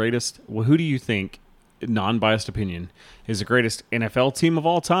your greatest. Well, who do you think, non-biased opinion, is the greatest NFL team of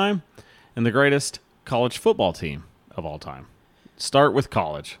all time and the greatest college football team of all time? Start with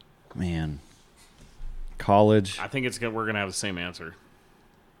college. Man. College. I think we're going to have the same answer.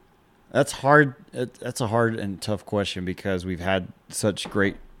 That's hard. That's a hard and tough question because we've had such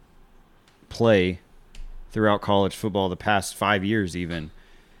great play throughout college football the past 5 years even.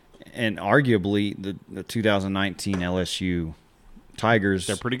 And arguably the 2019 LSU Tigers,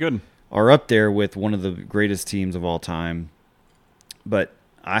 they're pretty good, are up there with one of the greatest teams of all time. But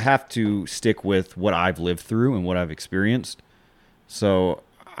I have to stick with what I've lived through and what I've experienced. So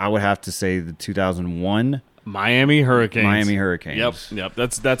I would have to say the 2001 Miami Hurricanes. Yep.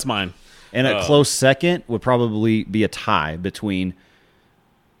 That's mine. And a close second would probably be a tie between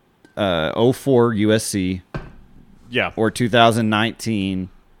 04 USC, or 2019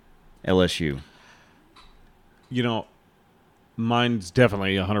 LSU. You know, mine's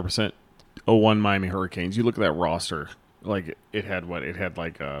definitely 100% 01 Miami Hurricanes. You look at that roster, like it had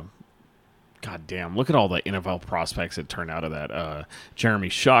like God damn, look at all the NFL prospects that turned out of that. Jeremy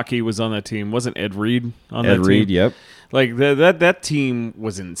Shockey was on that team. Wasn't Ed Reed on that team? Ed Reed, yep. Like that team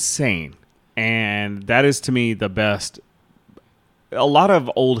was insane. And that is, to me, the best. A lot of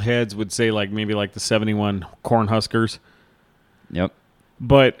old heads would say maybe the 71 Cornhuskers. Yep.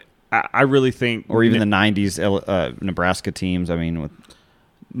 But I really think... Or even the 90s Nebraska teams. I mean, with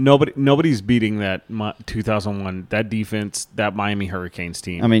Nobody's beating that 2001 that defense, that Miami Hurricanes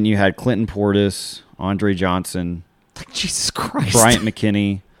team. I mean, you had Clinton Portis, Andre Johnson, Like, Jesus Christ, Bryant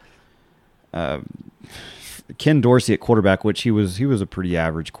McKinney, Ken Dorsey at quarterback, which he was a pretty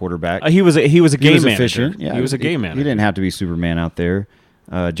average quarterback. He was a game manager. Efficient. Yeah, he was a game manager. He didn't have to be Superman out there.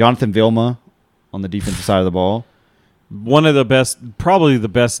 Jonathan Vilma on the defensive side of the ball. One of the best, probably the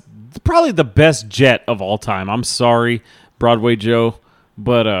best Jet of all time. I'm sorry, Broadway Joe,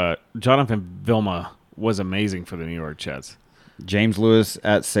 but Jonathan Vilma was amazing for the New York Jets. James Lewis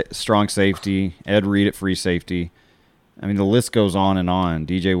at strong safety, Ed Reed at free safety. I mean, the list goes on and on.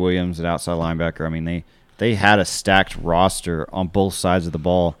 DJ Williams at outside linebacker. I mean, they had a stacked roster on both sides of the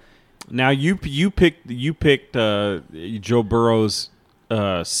ball. Now you picked Joe Burrow's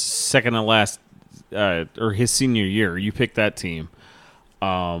second to last or his senior year. You picked that team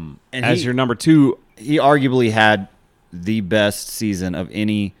as your number 2. He arguably had the best season of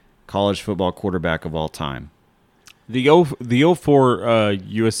any college football quarterback of all time. The 04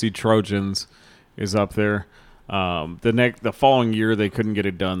 USC Trojans is up there. The following year they couldn't get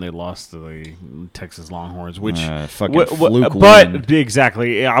it done. They lost to the Texas Longhorns, which fluke but win.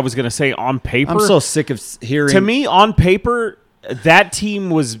 Exactly. I was gonna say on paper. I'm so sick of hearing. To me, on paper, that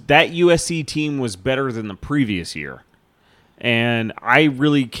USC team was better than the previous year, and I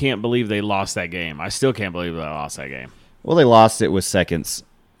really can't believe they lost that game. I still can't believe they lost that game. Well, they lost it with seconds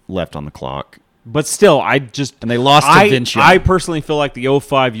left on the clock. But still, and they lost to Vince Young. I personally feel like the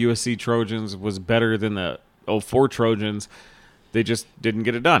 05 USC Trojans was better than the 04 Trojans. They just didn't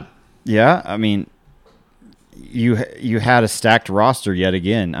get it done. Yeah, I mean, you had a stacked roster yet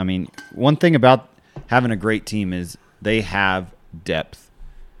again. I mean, one thing about having a great team is they have depth.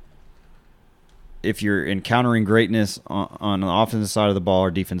 If you're encountering greatness on the offensive side of the ball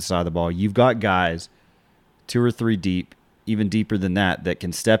or defensive side of the ball, you've got guys 2 or 3 deep, even deeper than that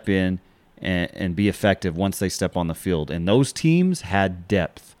can step in and be effective once they step on the field. And those teams had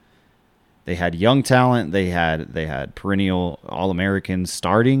depth. They had young talent. They had perennial All-Americans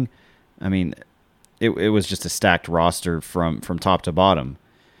starting. I mean, it was just a stacked roster from top to bottom.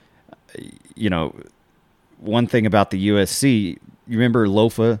 You know, one thing about the USC, you remember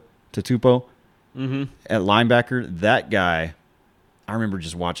Lofa Tatupo at linebacker? That guy, I remember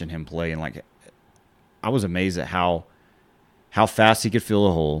just watching him play, and like, I was amazed at how fast he could fill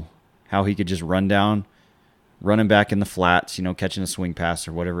a hole, how he could just running back in the flats, catching a swing pass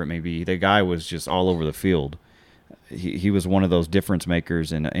or whatever it may be. The guy was just all over the field. He was one of those difference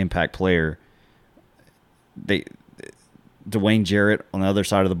makers and an impact player. Dwayne Jarrett on the other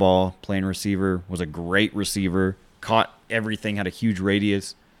side of the ball, playing receiver, was a great receiver, caught everything, had a huge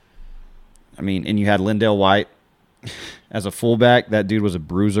radius. I mean, and you had Lindell White as a fullback. That dude was a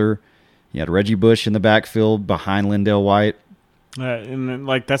bruiser. You had Reggie Bush in the backfield behind Lindell White. And then,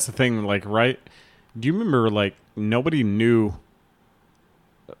 like, that's the thing, like, right? Do you remember, like, nobody knew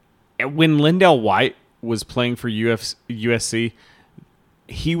when Lindell White was playing for USC,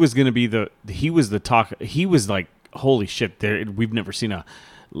 he was going to be the talk. He was like, holy shit, we've never seen a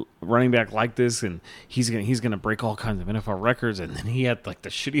running back like this, and he's gonna break all kinds of NFL records. And then he had like the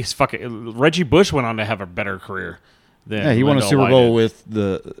shittiest fucking. Reggie Bush went on to have a better career than he won a Super Bowl with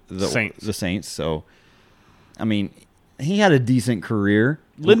the Saints. The Saints. So, I mean, he had a decent career.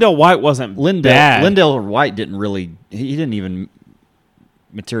 Lindell White wasn't bad. Lindell White didn't even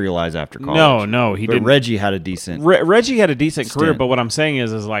materialize after college. No, he didn't. Reggie had a decent. Reggie had a decent career, stint. but what I'm saying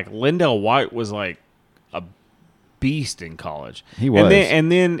is like Lindell White was like a beast in college. He was.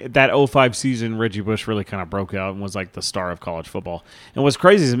 And then that 05 season, Reggie Bush really kind of broke out and was like the star of college football. And what's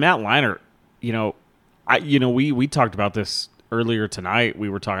crazy is Matt Leinart. We talked about this earlier tonight. We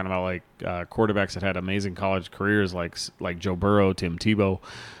were talking about like quarterbacks that had amazing college careers, like Joe Burrow, Tim Tebow,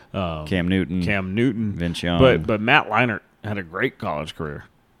 Cam Newton, Vince Young. But Matt Leinart had a great college career.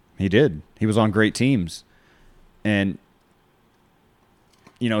 He did. He was on great teams, and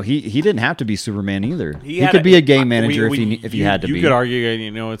he didn't have to be Superman either. He could be a game manager if he had to be. You could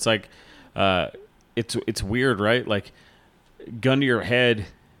argue, it's like it's weird, right? Like, gun to your head,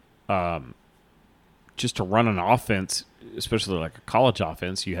 just to run an offense, especially like a college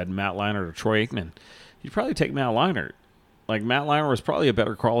offense. You had Matt Leinart or Troy Aikman. You'd probably take Matt Leinart. Like, Matt Leinart was probably a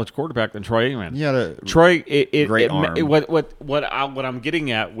better college quarterback than Troy Aikman. Yeah, great arm. What I'm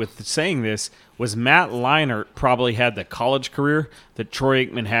getting at with saying this was Matt Leinart probably had the college career that Troy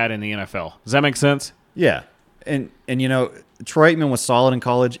Aikman had in the NFL. Does that make sense? Yeah, and Troy Aikman was solid in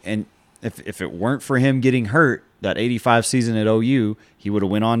college, and if it weren't for him getting hurt that 85 season at OU, he would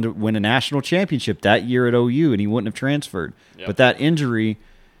have went on to win a national championship that year at OU, and he wouldn't have transferred. Yep. But that injury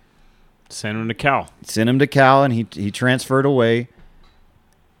sent him to Cal, and he transferred away.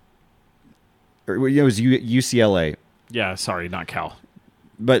 or it was UCLA. Yeah, sorry, not Cal.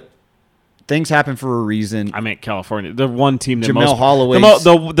 But things happen for a reason. I meant California. The one team that Jamel Holloway,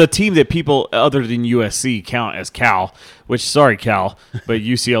 the team that people other than USC count as Cal. Which, sorry, Cal, but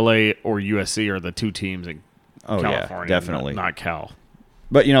UCLA or USC are the two teams in California. Yeah, definitely not Cal.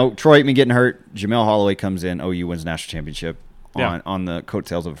 But Troy Aikman getting hurt. Jamel Holloway comes in. OU wins national championship on the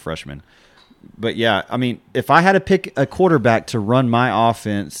coattails of a freshman. But yeah, I mean, if I had to pick a quarterback to run my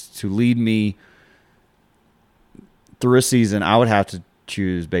offense to lead me through a season, I would have to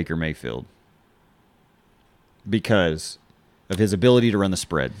choose Baker Mayfield because of his ability to run the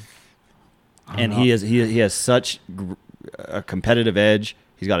spread. And he has such a competitive edge.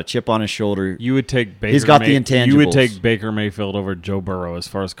 He's got a chip on his shoulder. You would take Baker. He's got the intangibles. You would take Baker Mayfield over Joe Burrow as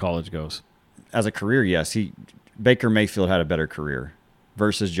far as college goes. As a career, yes. Baker Mayfield had a better career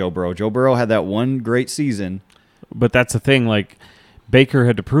versus Joe Burrow. Joe Burrow had that one great season. But that's the thing. Like, Baker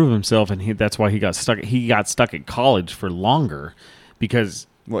had to prove himself, and that's why he got stuck. He got stuck at college for longer because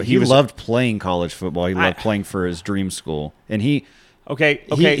he loved playing college football. He loved playing for his dream school, and he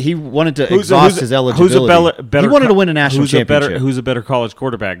wanted to exhaust his eligibility. He wanted to win a national championship. Who's a better college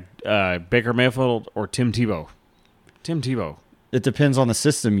quarterback, Baker Mayfield or Tim Tebow? Tim Tebow. It depends on the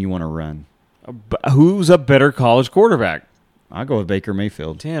system you want to run. Who's a better college quarterback? I'll go with Baker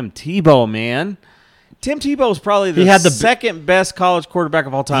Mayfield. Tim Tebow, man. Tim Tebow is probably the second best college quarterback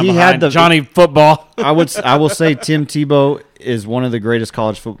of all time behind Johnny Football. I will say Tim Tebow is one of the greatest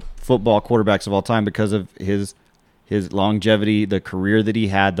college football quarterbacks of all time because of his longevity, the career that he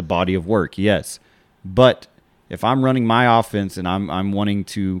had, the body of work. Yes, but if I'm running my offense and I'm wanting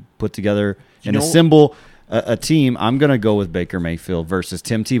to put together and assemble a team, I'm going to go with Baker Mayfield versus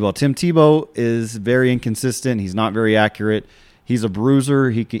Tim Tebow. Tim Tebow is very inconsistent. He's not very accurate. He's a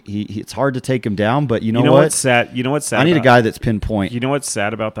bruiser. It's hard to take him down, but you know what? What's sad? You know what's sad? I need a guy that's pinpoint. You know what's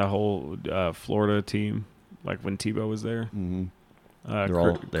sad about that whole Florida team? Like when Tebow was there, mm-hmm.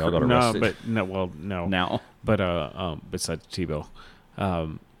 They all got arrested. No. Now, but besides Tebow,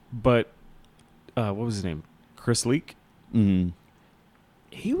 what was his name? Chris Leak. Mm-hmm.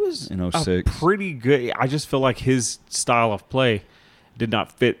 He was in 06. Pretty good. I just feel like his style of play did not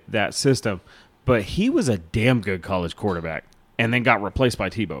fit that system, but he was a damn good college quarterback. And then got replaced by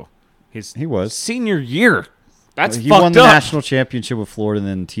Tebow. He was senior year. That's he fucked won the up. national championship with Florida, and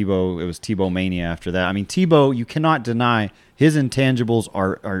then Tebow. It was Tebow mania after that. I mean, Tebow. You cannot deny his intangibles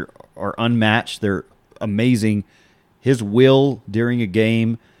are unmatched. They're amazing. His will during a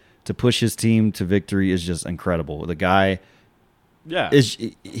game to push his team to victory is just incredible. The guy,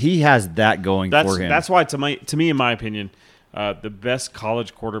 he has that going for him. That's why, to me, in my opinion, the best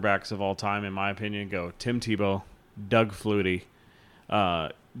college quarterbacks of all time, in my opinion, go Tim Tebow, Doug Flutie,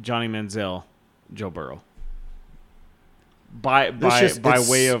 Johnny Manziel, Joe Burrow. By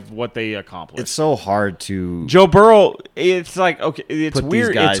way of what they accomplished. It's so hard to Joe Burrow. It's like, okay, it's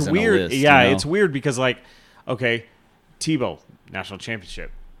weird. It's weird. It's weird because, like, okay, Tebow, national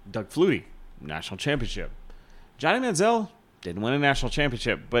championship. Doug Flutie, national championship. Johnny Manziel didn't win a national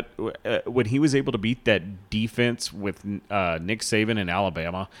championship, but when he was able to beat that defense with Nick Saban in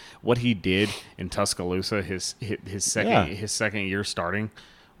Alabama, what he did in Tuscaloosa, his second year starting.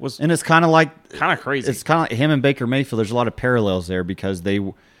 And it's kind of crazy. It's kind of like him and Baker Mayfield. There's a lot of parallels there because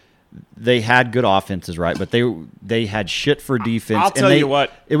they had good offenses, right? But they had shit for defense. I'll tell you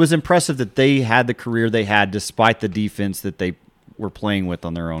what. It was impressive that they had the career they had despite the defense that they were playing with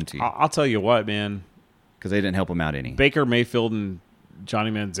on their own team. I'll tell you what, man. Because they didn't help him out any. Baker Mayfield and Johnny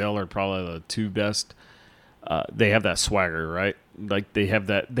Manziel are probably the two best. They have that swagger, right? Like they had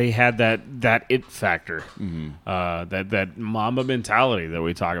that it factor, that Mamba mentality that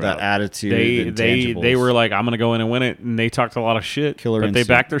we talk about. That attitude. They were like, I'm going to go in and win it, and they talked a lot of shit, but they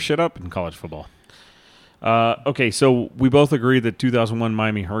backed their shit up in college football. Okay, so we both agree that 2001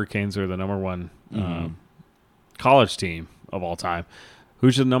 Miami Hurricanes are the number one college team of all time.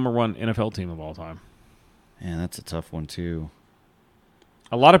 Who's the number one NFL team of all time? Man, that's a tough one too.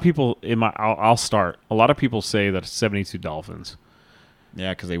 A lot of people I'll start. A lot of people say that it's 72 Dolphins.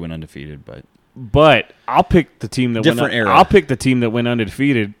 Yeah, because they went undefeated, but I'll pick the team that era. I'll pick the team that went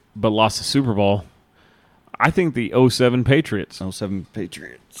undefeated but lost the Super Bowl. I think the 07 Patriots. 07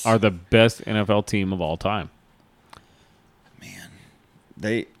 Patriots are the best NFL team of all time. Man,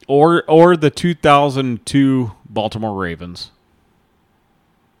 they or the 2002 Baltimore Ravens.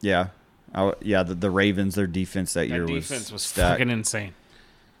 Yeah. The Ravens, their defense that year was fucking insane.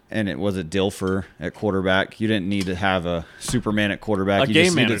 And it was Dilfer at quarterback. You didn't need to have a Superman at quarterback. You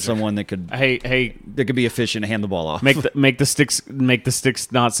just needed someone that could that could be efficient and hand the ball off. Make the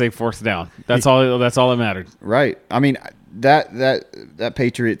sticks not say fourth down. That's all that mattered. Right. I mean, that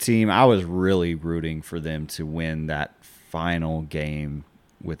Patriot team, I was really rooting for them to win that final game,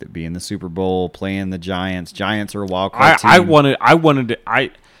 with it being the Super Bowl, playing the Giants. Giants are a wild card team.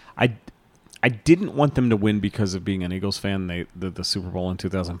 I didn't want them to win because of being an Eagles fan. The Super Bowl in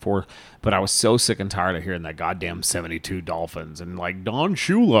 2004, but I was so sick and tired of hearing that goddamn 72 Dolphins and like Don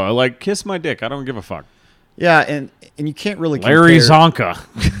Shula, like kiss my dick. I don't give a fuck. Yeah, and you can't really Larry compare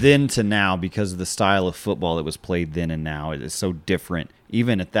Zonka then to now because of the style of football that was played then and now. It is so different.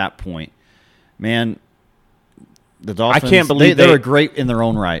 Even at that point, man, the Dolphins, I can't believe they were great in their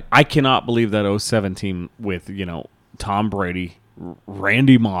own right. I cannot believe that 07 team with Tom Brady,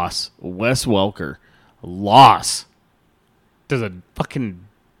 Randy Moss, Wes Welker lost to the fucking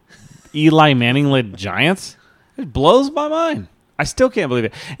Eli Manning led Giants. It blows my mind. I still can't believe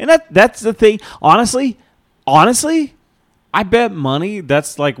it. And that's the thing. Honestly, I bet money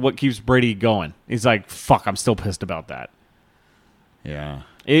that's like what keeps Brady going. He's like, fuck, I'm still pissed about that. Yeah.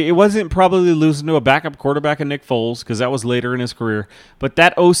 It wasn't probably losing to a backup quarterback in Nick Foles because that was later in his career. But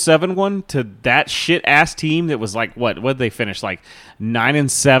that 07 one to that shit-ass team that was like, what did they finish? Like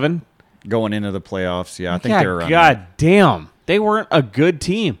 9-7? Going into the playoffs, yeah. I think they were God damn. They weren't a good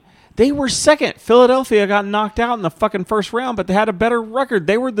team. They were second. Philadelphia got knocked out in the fucking first round, but they had a better record.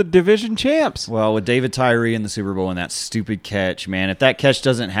 They were the division champs. Well, with David Tyree in the Super Bowl and that stupid catch, man, if that catch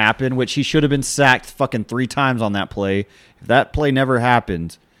doesn't happen, which he should have been sacked fucking 3 times on that play, if that play never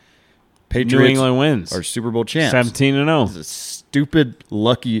happened, Patriots New England wins. are Super Bowl champs. 17-0. It's a stupid,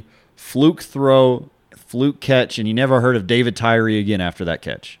 lucky fluke throw, fluke catch, and you never heard of David Tyree again after that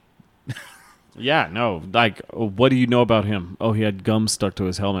catch. Yeah, no. Like, what do you know about him? Oh, he had gum stuck to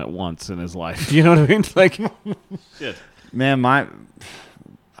his helmet once in his life. You know what I mean? Like, shit. Man,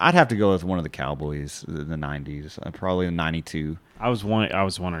 I'd have to go with one of the Cowboys in the 90s. Probably the 92. I was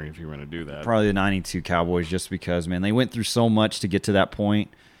wondering if you were going to do that. Probably the 92 Cowboys just because, man, they went through so much to get to that point.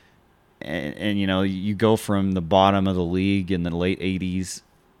 And you go from the bottom of the league in the late 80s,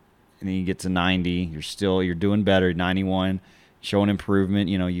 and then you get to 90. You're doing better. 91, showing improvement.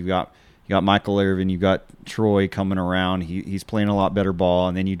 You got Michael Irvin, you got Troy coming around. He's playing a lot better ball,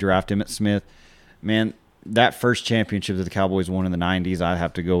 and then you draft Emmitt Smith. Man, that first championship that the Cowboys won in the 90s, I'd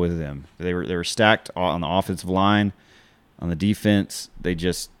have to go with them. They were stacked on the offensive line, on the defense.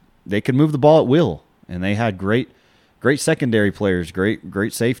 They could move the ball at will, and they had great secondary players,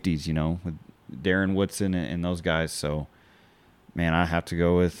 great safeties, with Darren Woodson and those guys. So, man, I have to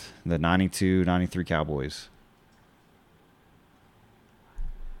go with the 92, 93 Cowboys.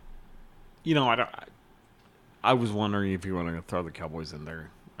 I was wondering if you were going to throw the Cowboys in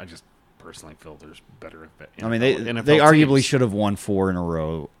there. I just personally feel there's better. I mean, they arguably should have won 4 in a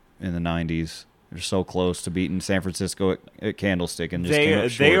row in the 90s. They're so close to beating San Francisco at Candlestick, and just came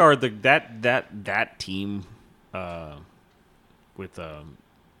up short. They are that team with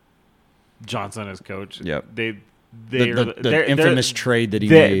Johnson as coach. Yep. They're infamous trade that he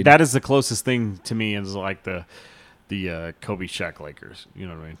made. That is the closest thing to me is like the Kobe Shaq Lakers. You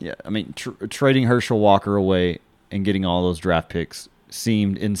know what I mean? Yeah, I mean, trading Herschel Walker away and getting all those draft picks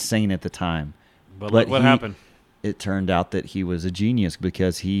seemed insane at the time. But look what happened. It turned out that he was a genius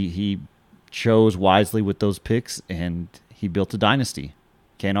because he chose wisely with those picks, and he built a dynasty.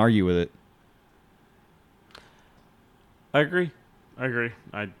 Can't argue with it. I agree.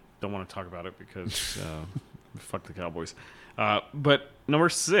 I don't want to talk about it because fuck the Cowboys. But number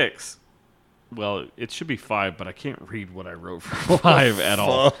 6. Well, it should be 5, but I can't read what I wrote for 5 at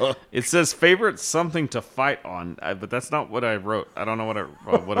all. It says favorite something to fight on, but that's not what I wrote. I don't know what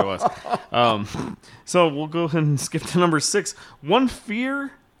it was. So we'll go ahead and skip to number 6. One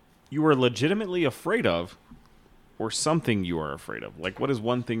fear you are legitimately afraid of, or something you are afraid of. Like, what is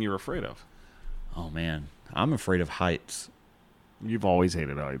one thing you're afraid of? Oh man, I'm afraid of heights. You've always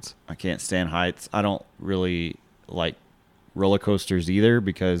hated heights. I can't stand heights. I don't really like roller coasters either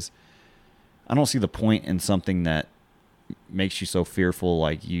because I don't see the point in something that makes you so fearful.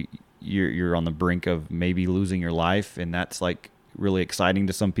 Like you're on the brink of maybe losing your life, and that's like really exciting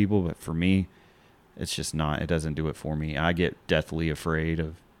to some people. But for me, it's just not. It doesn't do it for me. I get deathly afraid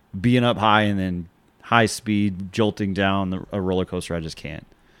of being up high and then high speed jolting down a roller coaster. I just can't.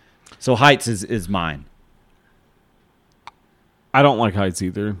 So heights is mine. I don't like heights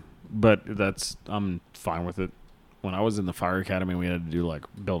either, but I'm fine with it. When I was in the fire academy, we had to do like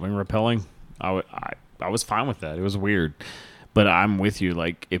building rappelling. I was fine with that. It was weird, but I'm with you.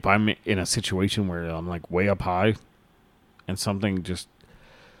 Like if I'm in a situation where I'm like way up high and something just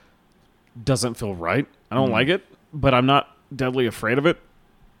doesn't feel right, I don't like it, but I'm not deadly afraid of it.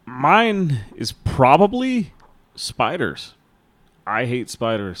 Mine is probably spiders. I hate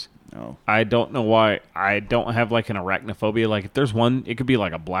spiders. Oh. I don't know why. I don't have like an arachnophobia. Like if there's one, it could be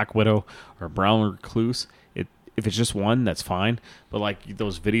like a black widow or a brown recluse. If it's just one, that's fine. But like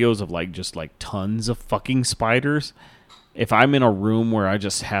those videos of like just like tons of fucking spiders. If I'm in a room where I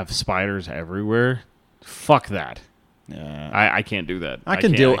just have spiders everywhere, fuck that. Yeah. I can't do that. I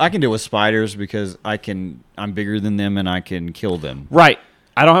can deal with spiders because I'm bigger than them and I can kill them. Right.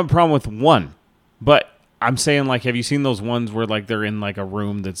 I don't have a problem with one, but I'm saying, like, have you seen those ones where, like, they're in, like, a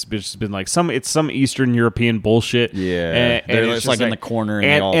room that's just been, like, it's some Eastern European bullshit. Yeah. And it's like in the corner.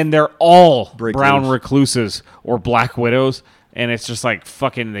 And they're all brown loose. recluses or black widows. And it's just, like,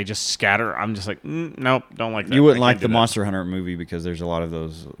 fucking, they just scatter. I'm just like, nope, don't like that. You wouldn't like the Monster Hunter movie because there's a lot of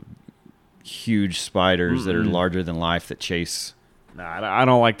those huge spiders that are larger than life that chase. Nah, I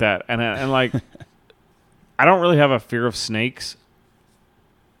don't like that. And like, I don't really have a fear of snakes.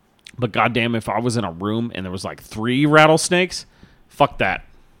 But goddamn, if I was in a room and there was like 3 rattlesnakes, fuck that.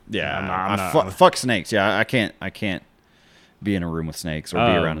 Yeah, fuck snakes. Yeah, I can't be in a room with snakes or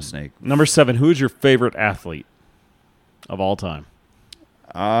be around a snake. Number 7, who is your favorite athlete of all time?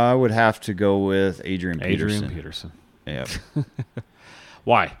 I would have to go with Adrian Peterson. Yeah.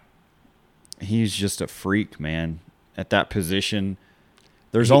 Why? He's just a freak, man. At that position,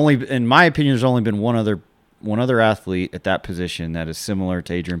 in my opinion, there's only been one other athlete at that position that is similar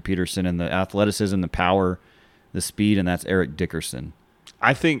to Adrian Peterson in the athleticism, the power, the speed, and that's Eric Dickerson.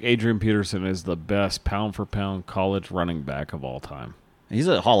 I think Adrian Peterson is the best pound-for-pound college running back of all time. He's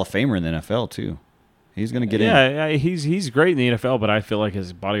a Hall of Famer in the NFL, too. He's going to get in. Yeah, he's great in the NFL, but I feel like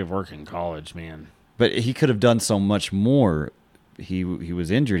his body of work in college, man. But he could have done so much more. He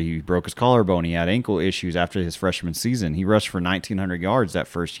was injured. He broke his collarbone. He had ankle issues after his freshman season. He rushed for 1,900 yards that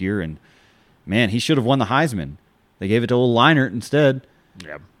first year, and man, he should have won the Heisman. They gave it to old Leinart instead.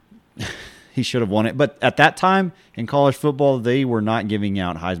 Yeah. He should have won it. But at that time in college football, they were not giving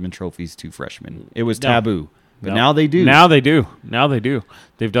out Heisman trophies to freshmen. It was taboo. But now they do. Now they do.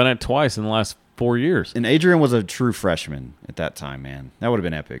 They've done it twice in the last 4 years. And Adrian was a true freshman at that time, man. That would have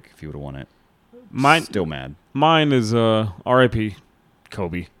been epic if he would have won it. Still mad. Mine is R.I.P.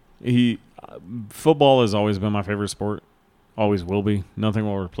 Kobe. Football has always been my favorite sport. Always will be. Nothing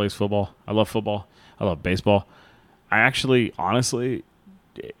will replace football. I love football. I love baseball. I actually, honestly,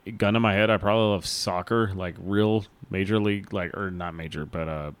 gun to my head, I probably love soccer, like real major league, like, or not major,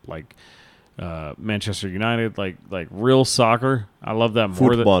 but like Manchester United, like real soccer. I love that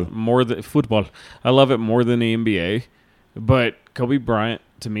more than football. I love it more than the NBA. But Kobe Bryant,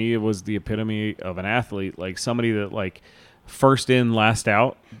 to me, it was the epitome of an athlete, like somebody that like first in, last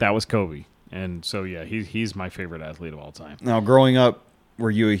out. That was Kobe. And so, yeah, he's my favorite athlete of all time. Now, growing up,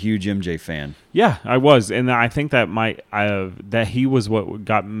 were you a huge MJ fan? Yeah, I was. And I think that that he was what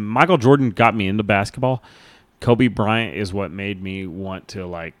got Michael Jordan got me into basketball. Kobe Bryant is what made me want to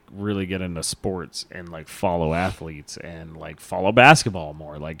like really get into sports and like follow athletes and like follow basketball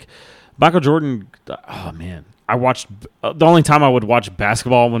more. Like Michael Jordan, oh man, I watched the only time I would watch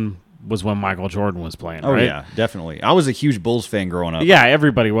basketball was when Michael Jordan was playing. Oh, right? yeah, definitely. I was a huge Bulls fan growing up. Yeah,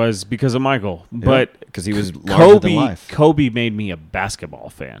 everybody was because of Michael. Yeah, but because he was larger than life. Kobe made me a basketball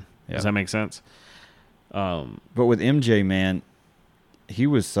fan. Yeah. Does that make sense? But with MJ, man, he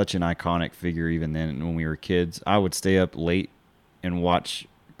was such an iconic figure even then when we were kids. I would stay up late and watch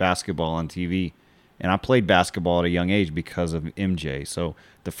basketball on TV. And I played basketball at a young age because of MJ. So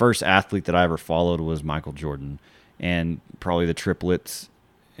the first athlete that I ever followed was Michael Jordan and probably the triplets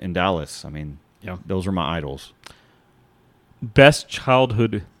in Dallas. I mean, yeah, those were my idols. Best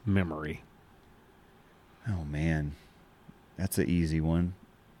childhood memory. Oh, man. That's an easy one.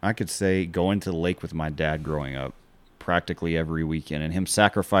 I could say going to the lake with my dad growing up practically every weekend and him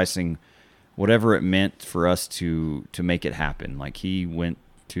sacrificing whatever it meant for us to make it happen. Like he went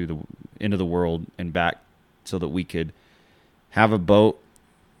to the end of the world and back so that we could have a boat.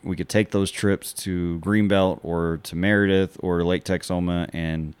 We could take those trips to Greenbelt or to Meredith or to Lake Texoma,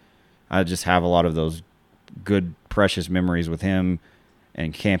 and I just have a lot of those good, precious memories with him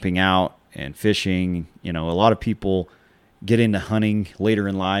and camping out and fishing. You know, a lot of people get into hunting later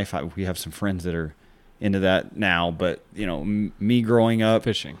in life. We have some friends that are into that now, but, you know, me growing up,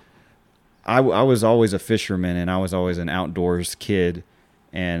 fishing. I was always a fisherman, and I was always an outdoors kid,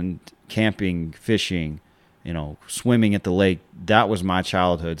 and camping, fishing, you know, swimming at the lake, that was my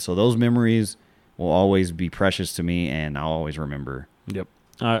childhood. So those memories will always be precious to me, and I'll always remember. Yep.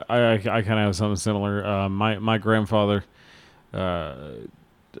 I kind of have something similar. My grandfather,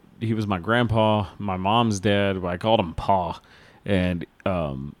 he was my grandpa, my mom's dad, but I called him Pa. And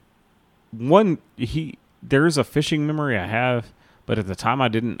there's a fishing memory I have, but at the time I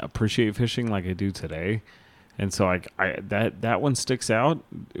didn't appreciate fishing like I do today. And so that one sticks out.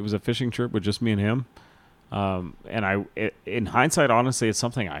 It was a fishing trip with just me and him. In hindsight, honestly, it's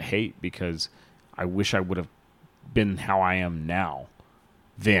something I hate because I wish I would have been how I am now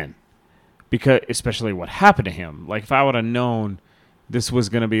then. Because especially what happened to him. Like if I would have known this was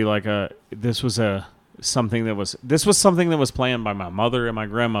going to be like something that was planned by my mother and my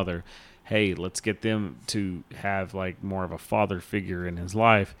grandmother. Hey, let's get them to have like more of a father figure in his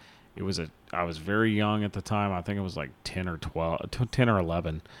life. I was very young at the time. I think it was like 10 or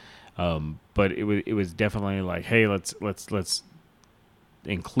 11. But it was definitely like, hey, let's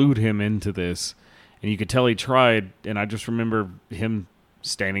include him into this. And you could tell he tried. And I just remember him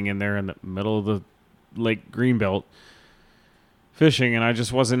standing in there in the middle of the Lake Greenbelt fishing, and I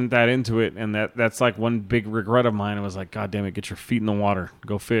just wasn't that into it. And that's like one big regret of mine. It was like, God damn it, get your feet in the water,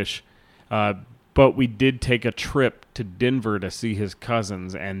 go fish. But we did take a trip to Denver to see his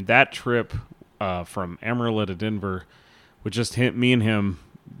cousins, and that trip from Amarillo to Denver, with just me and him,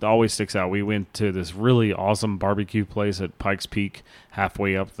 always sticks out. We went to this really awesome barbecue place at Pikes Peak,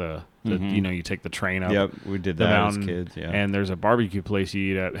 halfway up you take the train up. Yep, we did the that mountain, as kids. Yeah, and there's a barbecue place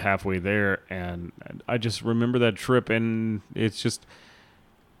you eat at halfway there, and I just remember that trip, and it's just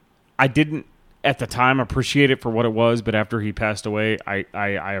I didn't at the time appreciate it for what it was, but after he passed away,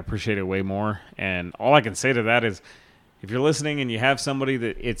 I appreciate it way more. And all I can say to that is, if you're listening and you have somebody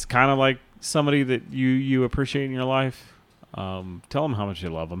that it's kind of like somebody that you appreciate in your life, tell them how much you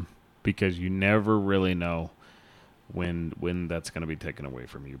love them, because you never really know when that's going to be taken away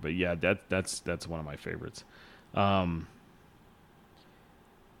from you. But yeah, that's one of my favorites. I'm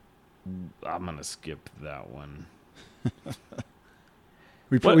going to skip that one.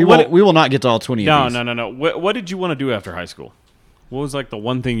 We will not get to all 20 of these. No. What did you want to do after high school? What was like the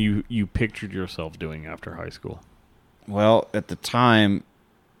one thing you pictured yourself doing after high school? Well, at the time,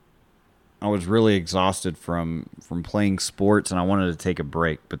 I was really exhausted from playing sports, and I wanted to take a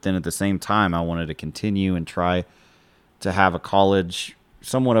break. But then at the same time, I wanted to continue and try to have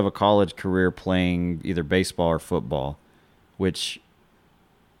somewhat of a college career playing either baseball or football, which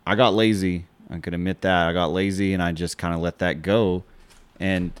I got lazy. I could admit that. I got lazy, and I just kind of let that go.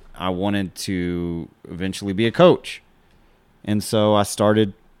 And I wanted to eventually be a coach. And so I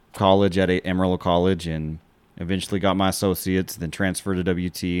started college at Amarillo College and eventually got my associates, then transferred to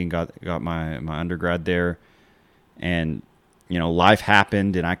WT and got my undergrad there. And, life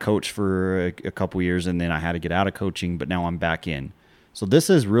happened, and I coached for a couple years, and then I had to get out of coaching, but now I'm back in. So this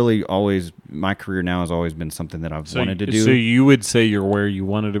is really always, my career now has always been something that I've wanted to do. So you would say you're where you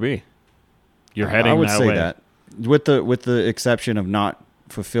wanted to be? You're heading that way? I would say that. With the exception of not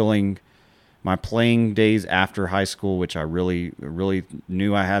fulfilling my playing days after high school, which I really, really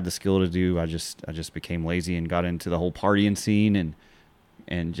knew I had the skill to do. I just became lazy and got into the whole partying scene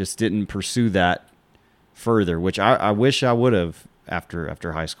and just didn't pursue that further, which I wish I would have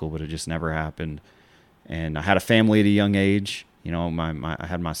after high school, but it just never happened. And I had a family at a young age. I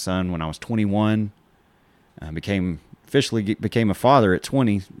had my son when I was 21. Officially became a father at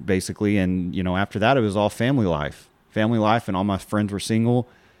 20, basically. And, after that, it was all family life, and all my friends were single.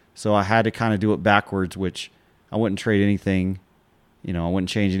 So I had to kind of do it backwards, which I wouldn't trade anything. I wouldn't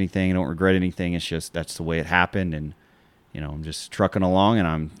change anything. I don't regret anything. It's just, that's the way it happened. And, I'm just trucking along, and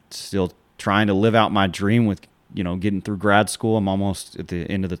I'm still trying to live out my dream with, getting through grad school. I'm almost at the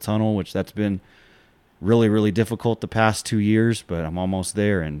end of the tunnel, which that's been really, really difficult the past 2 years, but I'm almost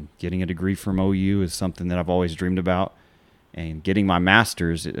there. And getting a degree from OU is something that I've always dreamed about. And getting my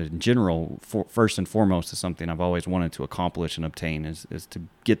master's in general, first and foremost, is something I've always wanted to accomplish and obtain, is to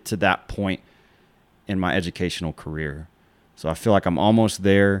get to that point in my educational career. So I feel like I'm almost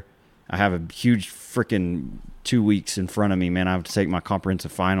there. I have a huge freaking 2 weeks in front of me, man. I have to take my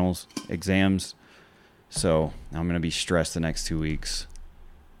comprehensive finals exams. So I'm going to be stressed the next 2 weeks.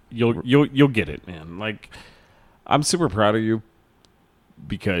 You'll get it, man. Like, I'm super proud of you,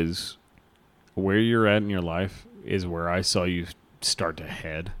 because where you're at in your life is where I saw you start to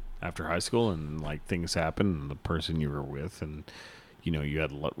head after high school, and like things happen, and the person you were with, and you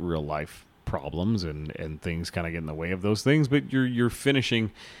had real life problems and things kind of get in the way of those things, but you're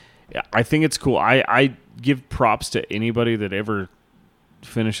finishing. I think it's cool. I give props to anybody that ever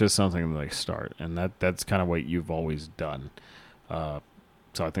finishes something that they start, and that's kind of what you've always done. So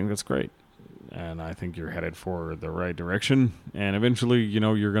I think that's great, and I think you're headed for the right direction, and eventually,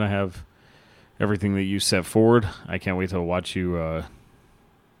 you're gonna have everything that you set forward. I can't wait to watch you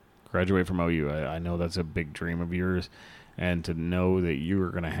graduate from OU. I know that's a big dream of yours, and to know that you are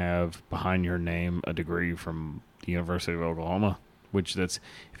going to have behind your name a degree from the University of Oklahoma, which if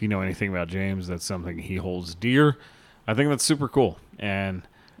you know anything about James, that's something he holds dear. I think that's super cool. And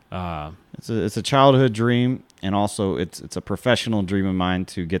it's a childhood dream. and also it's a professional dream of mine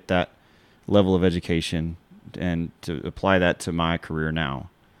to get that level of education and to apply that to my career now.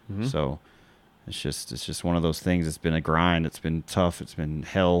 Mm-hmm. So it's just one of those things. It's been a grind. It's been tough. It's been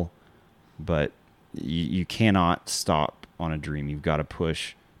hell, but you cannot stop on a dream. You've got to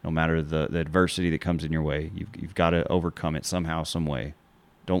push no matter the adversity that comes in your way. You've got to overcome it somehow, some way.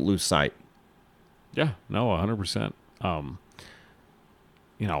 Don't lose sight. Yeah, no, 100%. I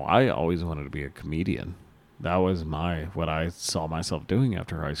always wanted to be a comedian. That was what I saw myself doing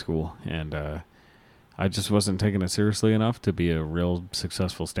after high school. And I just wasn't taking it seriously enough to be a real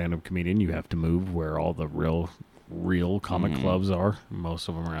successful stand-up comedian. You have to move where all the real comic clubs are. Most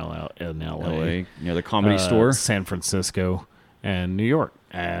of them are in L.A. Near the Comedy Store. San Francisco and New York.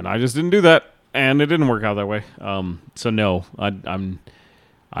 And I just didn't do that. And it didn't work out that way. So no, I'm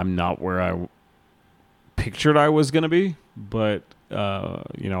not where I pictured I was going to be, but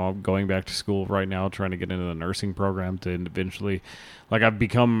I'm going back to school right now, trying to get into the nursing program to eventually, I've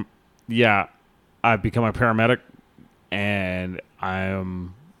become a paramedic, and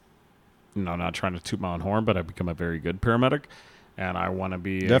I'm not trying to toot my own horn, but I've become a very good paramedic, and I want to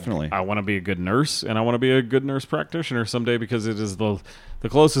be I want to be a good nurse, and I want to be a good nurse practitioner someday, because it is the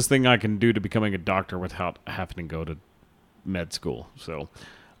closest thing I can do to becoming a doctor without having to go to med school. So.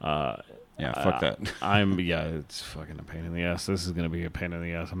 Fuck that. It's fucking a pain in the ass. This is going to be a pain in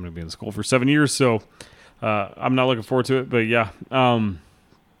the ass. I'm going to be in school for 7 years, so I'm not looking forward to it. But yeah,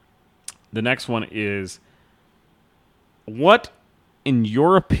 the next one is, what, in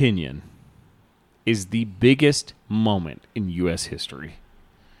your opinion, is the biggest moment in U.S. history?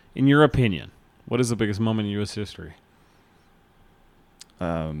 In your opinion, what is the biggest moment in U.S. history?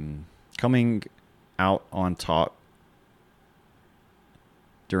 Coming out on top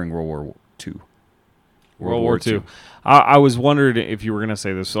during World War II. World War II. I was wondering if you were going to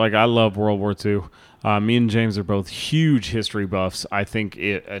say this. I love World War II. Me and James are both huge history buffs. I think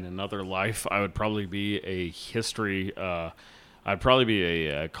in another life, I would probably be a history. I'd probably be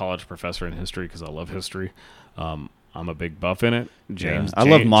a college professor in history, because I love history. I'm a big buff in it. James, I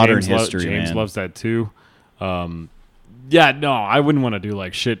love modern history. James loves that too. I wouldn't want to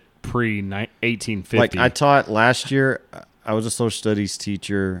do shit pre 1850. I taught last year. I was a social studies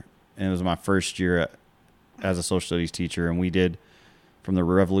teacher, and it was my first year as a social studies teacher, and we did from the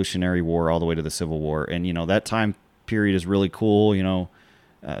Revolutionary War all the way to the Civil War. And, that time period is really cool,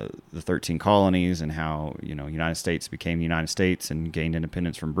 the 13 colonies and how, United States became the United States and gained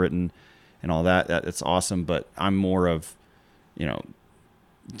independence from Britain and all that. It's awesome, but I'm more of,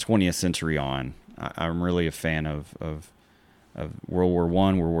 20th century on. I'm really a fan of World War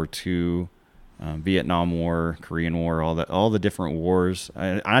I, World War II, Vietnam War, Korean War, all the different wars.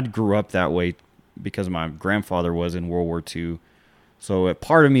 I grew up that way because my grandfather was in World War II. So a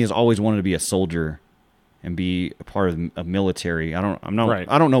part of me has always wanted to be a soldier and be a part of a military. I don't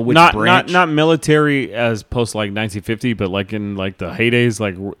know which branch. Not military as post 1950, but in the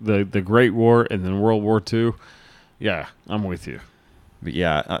heydays, the Great War and then World War II. Yeah, I'm with you. But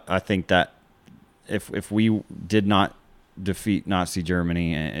yeah, I think that if we did not defeat Nazi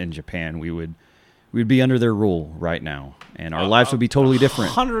Germany and Japan, we'd be under their rule right now, and our lives would be totally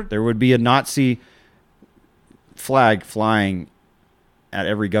different. There would be a Nazi flag flying at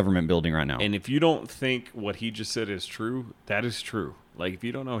every government building right now. And if you don't think what he just said is true, that is true. If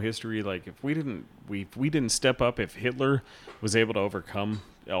you don't know history, if we didn't step up, if Hitler was able to overcome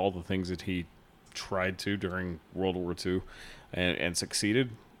all the things that he tried to during World War II and succeeded,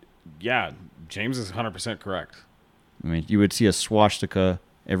 yeah, James is 100% correct. I mean, you would see a swastika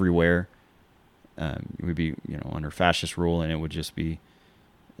everywhere. It would be, under fascist rule, and it would just be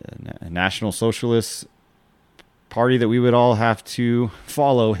a National Socialist party that we would all have to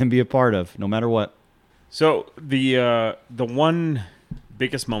follow and be a part of, no matter what. So the one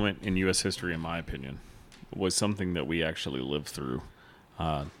biggest moment in U.S. history, in my opinion, was something that we actually lived through.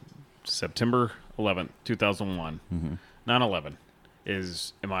 September 11th, 2001, 9/11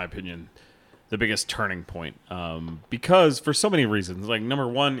 is, in my opinion, the biggest turning point, because for so many reasons. Number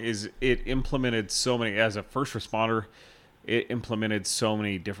one is it implemented so many, as a first responder, it implemented so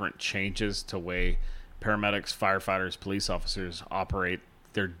many different changes to way paramedics, firefighters, police officers operate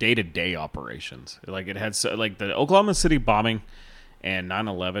their day-to-day operations. It had the Oklahoma City bombing and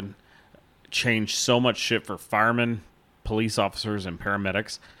 9/11 changed so much shit for firemen, police officers, and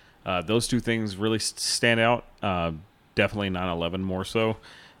paramedics. Those two things really stand out. Definitely 9/11 more so.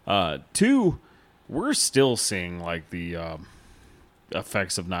 Two, we're still seeing the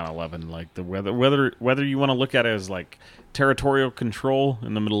effects of 9/11, whether you want to look at it as territorial control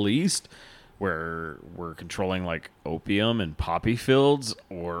in the Middle East, where we're controlling like opium and poppy fields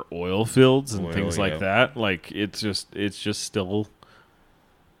or oil fields and things like that. Like it's just still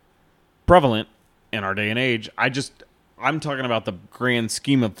prevalent in our day and age. I'm talking about the grand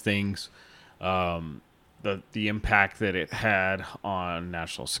scheme of things, the impact that it had on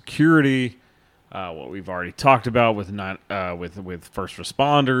national security, what we've already talked about with with first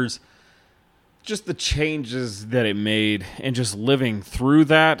responders. Just the changes that it made and just living through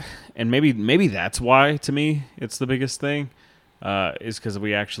that. And maybe that's why, to me, it's the biggest thing, is because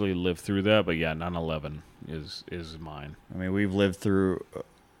we actually lived through that. But yeah, 9/11 is mine. I mean, we've lived through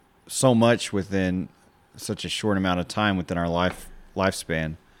so much within such a short amount of time within our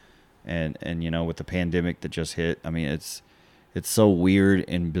lifespan. And with the pandemic that just hit, I mean, it's so weird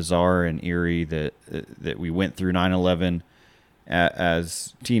and bizarre and eerie that we went through 9/11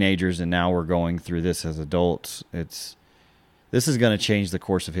 as teenagers, and now we're going through this as adults. This is going to change the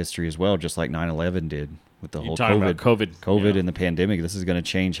course of history as well, just like 9/11 did with the whole COVID and the pandemic. This is going to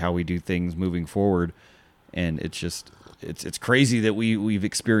change how we do things moving forward, and it's crazy that we've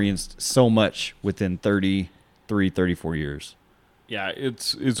experienced so much within 34 years. Yeah,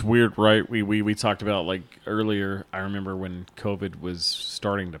 it's weird, right? We talked about, like, earlier. I remember when COVID was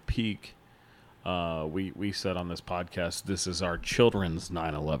starting to peak. We said on this podcast, this is our children's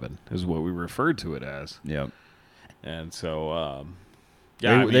 9/11 is what we referred to it as. Yeah. And so,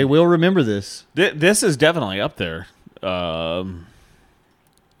 they will remember this. This is definitely up there.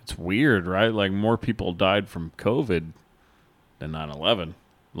 It's weird, right? Like, more people died from COVID than 9/11.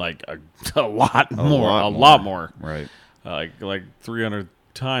 Like a lot more. Right. Like 300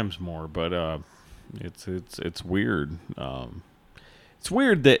 times more. But it's weird. It's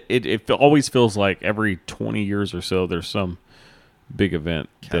weird that it always feels like every 20 years or so there's some big event,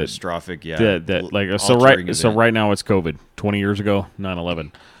 catastrophic. So right now it's COVID. 20 years ago,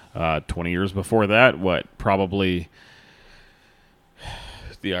 9/11. 20 years before that, probably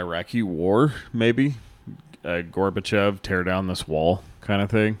the Iraqi War, maybe. Gorbachev tear down this wall kind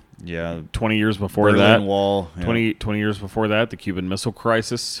of thing. Yeah. 20 years before Berlin that. Wall. Yeah. 20 years before that, the Cuban Missile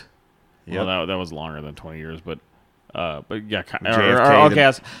Crisis. Yep. Well, that was longer than 20 years, but yeah,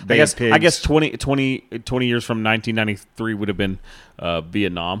 JFK, I guess 20 years from 1993 would have been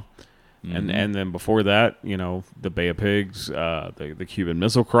Vietnam. Mm-hmm. And then before that, the Bay of Pigs, the Cuban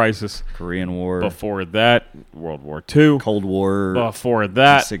Missile Crisis, Korean War. Before that, World War II, Cold War. Before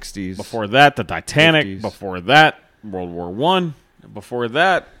that, 60s. Before that, the Titanic. 50s. Before that, World War I. Before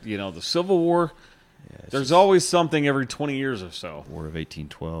that, the Civil War. Yeah, there's always something every 20 years or so. War of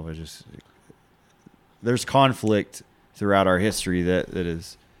 1812. There's conflict throughout our history that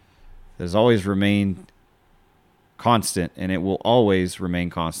has always remained constant, and it will always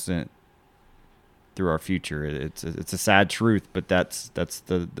remain constant through our future. It's a sad truth, but that's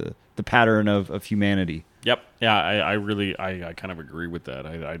the pattern of humanity. Yep. Yeah, I kind of agree with that.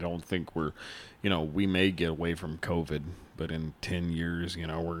 I don't think we may get away from COVID, but in 10 years, we're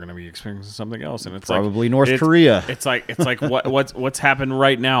going to be experiencing something else, and it's probably North Korea. It's like what's happened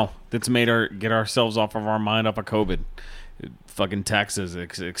right now that's made get ourselves off of our mind off of COVID. Fucking Texas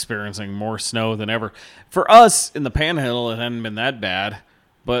experiencing more snow than ever. For us in the Panhandle, it hadn't been that bad,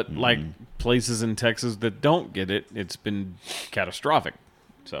 but like places in Texas that don't get it, it's been catastrophic.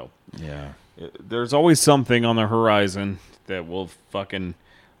 So yeah, there's always something on the horizon that will fucking.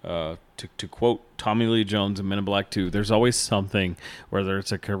 To quote Tommy Lee Jones in Men in Black 2, there's always something, whether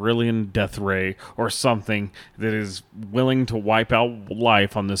it's a Carillion death ray or something that is willing to wipe out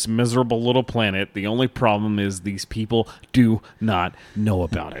life on this miserable little planet. The only problem is these people do not know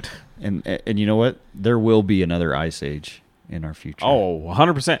about it. And you know what? There will be another ice age in our future. Oh,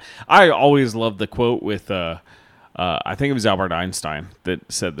 100%. I always loved the quote with, I think it was Albert Einstein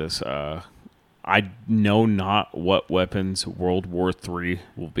that said this, I know not what weapons World War III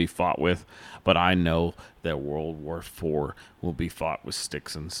will be fought with, but I know that World War IV will be fought with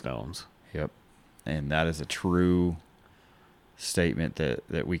sticks and stones. Yep. And that is a true statement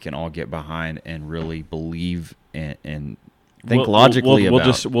that we can all get behind and really believe and think logically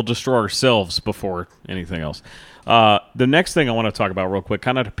about. We'll destroy ourselves before anything else. The next thing I want to talk about real quick,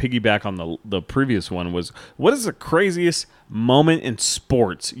 kind of to piggyback on the previous one, was what is the craziest moment in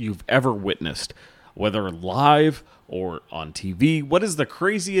sports you've ever witnessed, whether live or on TV? What is the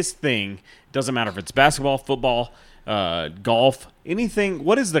craziest thing? Doesn't matter if it's basketball, football, golf, anything.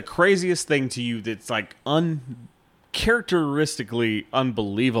 What is the craziest thing to you that's like uncharacteristically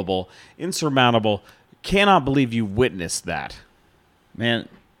unbelievable, insurmountable? Cannot believe you witnessed that. Man,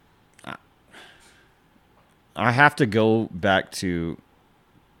 I have to go back to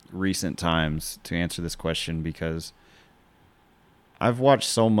recent times to answer this question because I've watched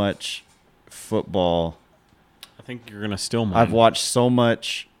so much football. I think you're going to steal mine. I've watched so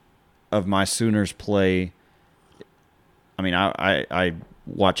much of my Sooners play. I mean, I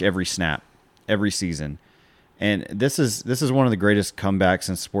watch every snap, every season. And this is one of the greatest comebacks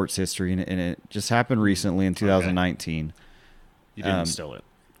in sports history, and it just happened recently in 2019. Okay. You didn't steal it.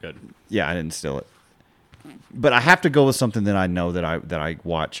 Good. Yeah, I didn't steal it. But I have to go with something that I know that I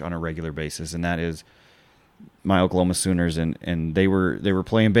watch on a regular basis, and that is my Oklahoma Sooners. And they were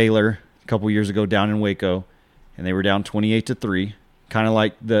playing Baylor a couple years ago down in Waco, and they were down 28-3, kind of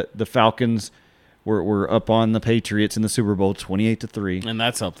like the Falcons were up on the Patriots in the Super Bowl 28-3. And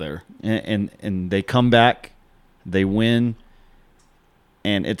that's up there. And they come back. They win,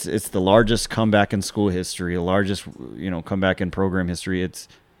 and it's the largest comeback in school history, the largest comeback in program history. It's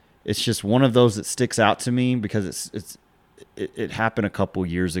just one of those that sticks out to me because it happened a couple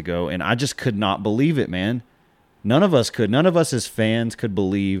years ago, and I just could not believe it, man. None of us could. None of us as fans could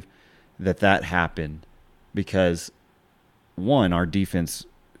believe that happened because, one, our defense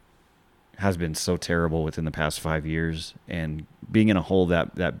has been so terrible within the past 5 years, and being in a hole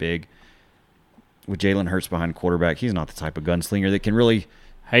that big. With Jalen Hurts behind quarterback, he's not the type of gunslinger that can really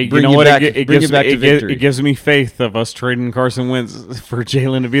bring you back to victory. It gives me faith of us trading Carson Wentz for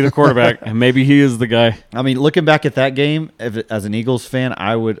Jalen to be the quarterback, and maybe he is the guy. I mean, looking back at that game, as an Eagles fan,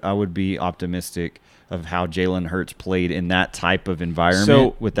 I would be optimistic of how Jalen Hurts played in that type of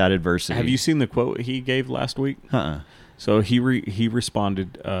environment with that adversity. Have you seen the quote he gave last week? So he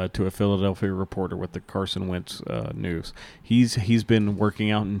responded to a Philadelphia reporter with the Carson Wentz news. He's been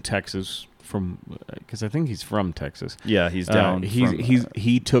working out in Texas. Because I think he's from Texas. Yeah, he's down.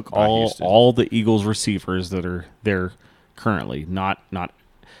 He took all the Eagles receivers that are there currently. Not I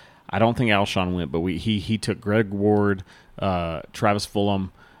don't think Alshon went, but he took Greg Ward, Travis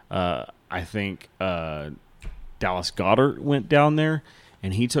Fulgham. I think Dallas Goedert went down there,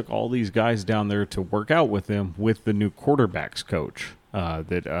 and he took all these guys down there to work out with them with the new quarterbacks coach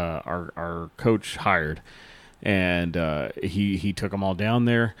that our coach hired. And he took them all down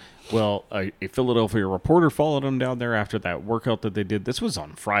there. Well, a Philadelphia reporter followed him down there after that workout that they did. This was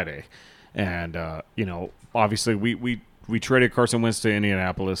on Friday. And, obviously we traded Carson Wentz to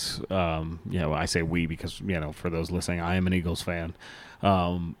Indianapolis. I say we because, for those listening, I am an Eagles fan.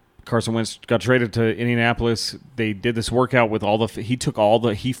 Carson Wentz got traded to Indianapolis. They did this workout with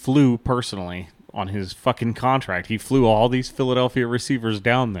he flew personally on his fucking contract. He flew all these Philadelphia receivers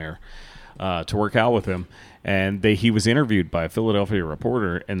down there to work out with him. And he was interviewed by a Philadelphia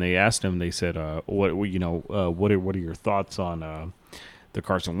reporter, and they asked him. They said, "What are your thoughts on the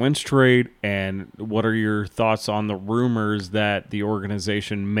Carson Wentz trade, and what are your thoughts on the rumors that the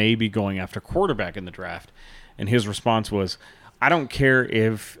organization may be going after quarterback in the draft?" And his response was, "I don't care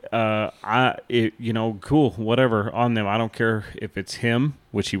if cool, whatever on them. I don't care if it's him,"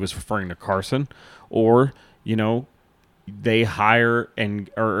 which he was referring to Carson, or they hire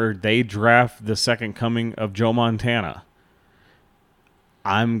or they draft the second coming of Joe Montana.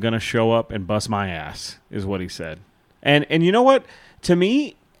 I'm going to show up and bust my ass, is what he said. And you know what? To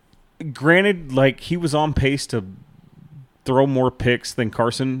me, granted, like, he was on pace to throw more picks than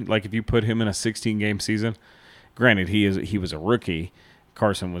Carson. Like, if you put him in a 16-game season, granted, he was a rookie.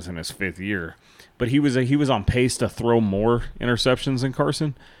 Carson was in his 5th year. But he was on pace to throw more interceptions than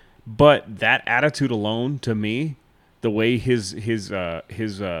Carson. But that attitude alone, to me, the way his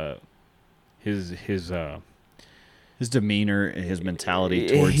demeanor, his mentality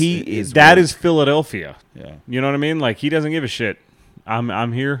towards that is Philadelphia. Yeah, you know what I mean. Like, he doesn't give a shit.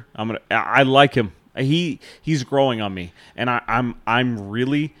 I'm here. I like him. He's growing on me, and I'm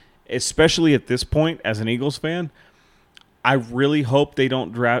really, especially at this point as an Eagles fan, I really hope they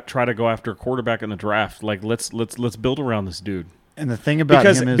don't try to go after a quarterback in the draft. Like, let's build around this dude. And the thing about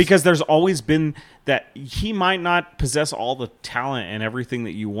him is because there's always been that he might not possess all the talent and everything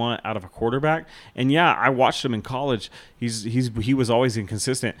that you want out of a quarterback. And yeah, I watched him in college. He was always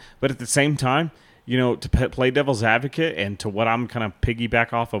inconsistent, but at the same time, to play devil's advocate and to what I'm kind of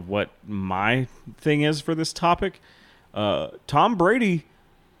piggyback off of what my thing is for this topic, Tom Brady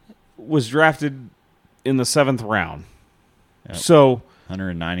was drafted in the 7th round. Yep. So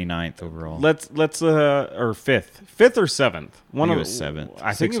 199th overall. Let's or 5th or 7th. One of was 7th.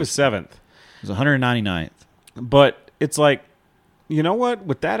 I think it was 7th. It was 199th. But it's like, you know what?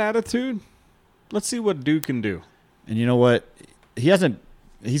 With that attitude, let's see what dude can do. And you know what?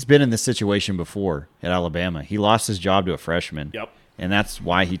 He's been in this situation before at Alabama. He lost his job to a freshman. Yep. And that's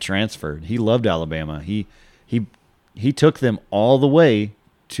why he transferred. He loved Alabama. He took them all the way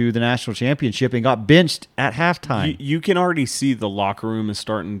to the national championship and got benched at halftime. You can already see the locker room is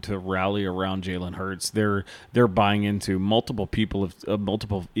starting to rally around Jalen Hurts. They're buying into multiple people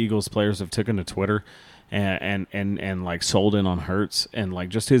multiple Eagles players have taken to Twitter and like sold in on Hurts, and like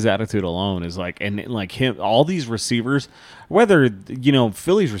just his attitude alone is like, and like him, all these receivers, whether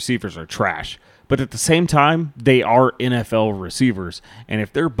Philly's receivers are trash, but at the same time they are NFL receivers, and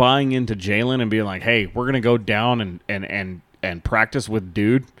if they're buying into Jalen and being like, hey, we're gonna go down and practice with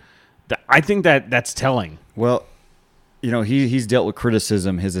dude, I think that's telling. Well, he's dealt with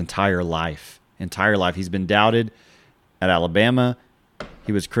criticism his entire life. He's been doubted at Alabama.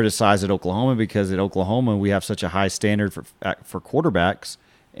 He was criticized at Oklahoma because at Oklahoma we have such a high standard for quarterbacks,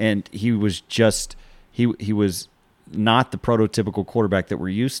 and he was not the prototypical quarterback that we're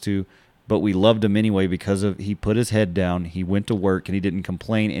used to, but we loved him anyway because he put his head down, he went to work, and he didn't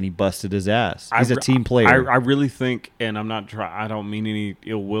complain, and he busted his ass. He's a team player. I really think, and I don't mean any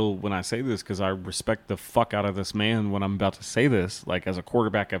ill will when I say this, because I respect the fuck out of this man when I'm about to say this, like as a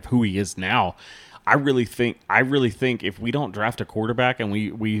quarterback of who he is now. I really think if we don't draft a quarterback and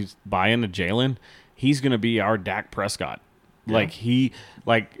we buy into Jalen, he's going to be our Dak Prescott. Yeah.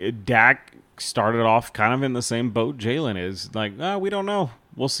 Dak started off kind of in the same boat Jalen is. Like, we don't know.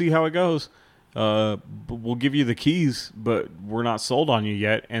 We'll see how it goes. We'll give you the keys, but we're not sold on you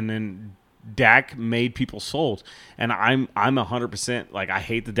yet. And then Dak made people sold. And I'm 100% like, I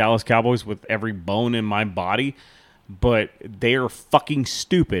hate the Dallas Cowboys with every bone in my body, but they are fucking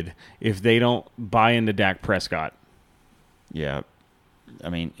stupid if they don't buy into Dak Prescott. Yeah. I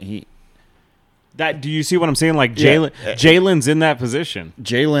mean, do you see what I'm saying? Like Jalen's in that position.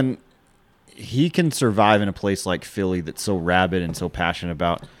 Jalen, he can survive in a place like Philly that's so rabid and so passionate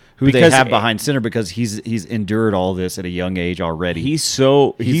about who they have behind center, because he's endured all this at a young age already. He's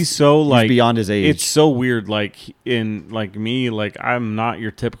beyond his age. It's so weird. Like me, I'm not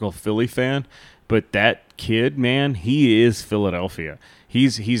your typical Philly fan, but that kid, man, he is Philadelphia.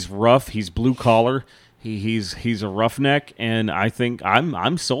 He's rough. He's blue collar. He's a roughneck, and I think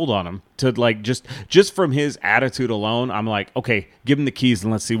I'm sold on him. To like just from his attitude alone, I'm like, okay, give him the keys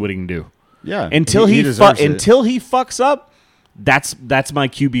and let's see what he can do. Yeah. Until he fucks up, that's my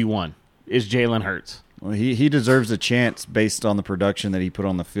QB1 is Jalen Hurts. Well, he deserves a chance based on the production that he put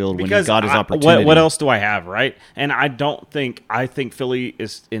on the field when he got his opportunity. What else do I have, right? And I think Philly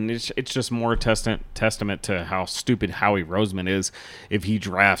is, and it's just more testament to how stupid Howie Roseman is if he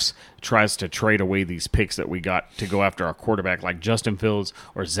tries to trade away these picks that we got to go after our quarterback like Justin Fields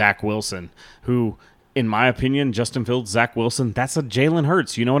or Zach Wilson, who, in my opinion, Justin Fields, Zach Wilson, that's a Jalen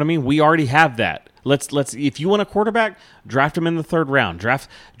Hurts. You know what I mean? We already have that. Let's if you want a quarterback, draft him in the third round.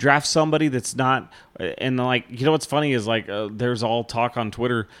 Draft somebody that's not, and like, what's funny is like there's all talk on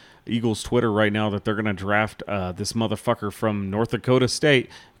Twitter, Eagles Twitter right now, that they're gonna draft this motherfucker from North Dakota State,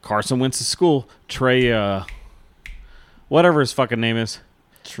 Carson Wentz's school, Trey, whatever his fucking name is,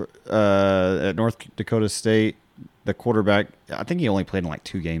 at North Dakota State, the quarterback. I think he only played in like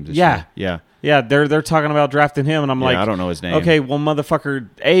 2 games this year. Yeah, they're talking about drafting him, and I'm like, I don't know his name. Okay, well,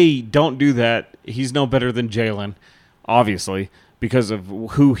 motherfucker, don't do that. He's no better than Jalen, obviously, because of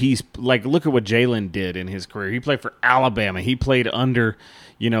who he's like. Look at what Jalen did in his career. He played for Alabama. He played under,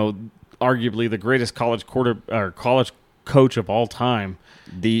 arguably the greatest college coach of all time.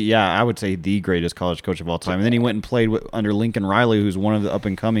 I would say the greatest college coach of all time. And then he went and played under Lincoln Riley, who's one of the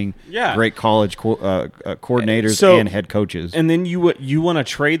up-and-coming great college coordinators and head coaches. And then you want to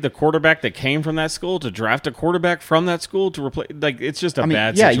trade the quarterback that came from that school to draft a quarterback from that school to replace. Like, it's just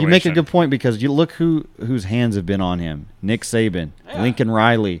bad situation. You make a good point, because you look whose hands have been on him. Nick Saban, Lincoln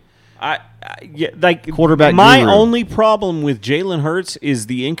Riley. Quarterback. My only problem with Jalen Hurts is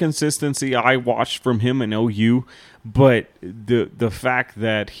the inconsistency I watched from him in OU. But the fact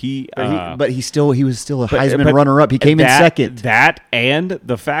that he was still a Heisman runner-up. He came in second. That, and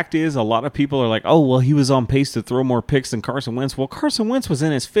the fact is, a lot of people are like, oh, well, he was on pace to throw more picks than Carson Wentz. Well, Carson Wentz was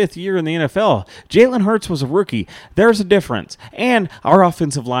in his 5th year in the NFL. Jalen Hurts was a rookie. There's a difference. And our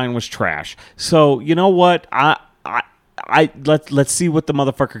offensive line was trash. So you know what? Let's see what the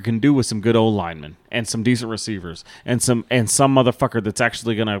motherfucker can do with some good old linemen and some decent receivers and some motherfucker that's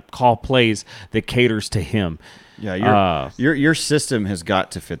actually gonna call plays that caters to him. Yeah, your system has got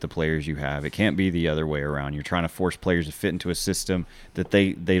to fit the players you have. It can't be the other way around. You're trying to force players to fit into a system that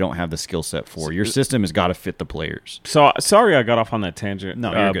they don't have the skill set for. Your system has got to fit the players. So sorry I got off on that tangent.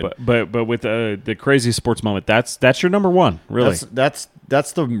 No, you're good. But with the crazy sports moment, that's your number one, really.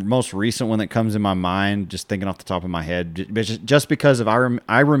 That's the most recent one that comes in my mind, just thinking off the top of my head. Just because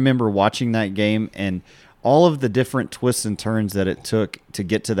I remember watching that game and all of the different twists and turns that it took to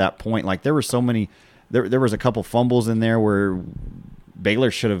get to that point. Like, there were so many. There was a couple fumbles in there where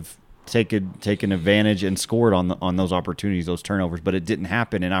Baylor should have taken advantage and scored on those opportunities, those turnovers, but it didn't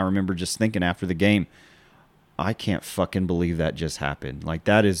happen. And I remember just thinking after the game, I can't fucking believe that just happened. Like,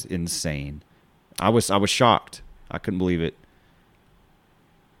 that is insane. I was shocked. I couldn't believe it.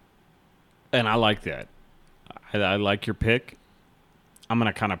 And I like that. I like your pick. I'm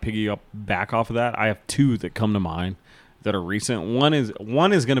going to kind of piggy up back off of that. I have two that come to mind that are recent. One is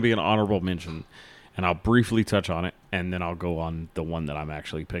going to be an honorable mention, and I'll briefly touch on it, and then I'll go on the one that I'm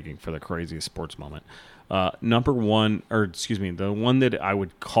actually picking for the craziest sports moment. Number one, or excuse me, the one that I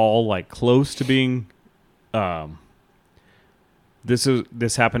would call like close to being, this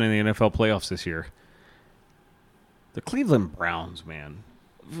happened in the NFL playoffs this year. The Cleveland Browns, man.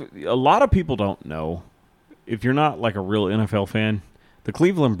 A lot of people don't know. If you're not like a real NFL fan, the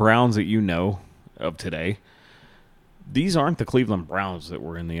Cleveland Browns that you know of today, these aren't the Cleveland Browns that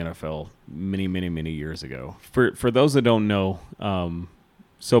were in the NFL many, many, many years ago. For those that don't know,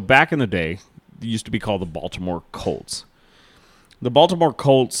 so back in the day, it used to be called the Baltimore Colts. The Baltimore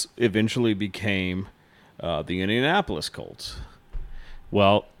Colts eventually became the Indianapolis Colts.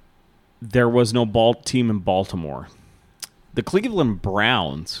 Well, there was no team in Baltimore. The Cleveland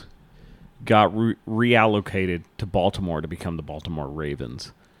Browns got reallocated to Baltimore to become the Baltimore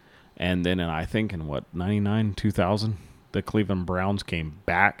Ravens. And then I think in 99, 2000, the Cleveland Browns came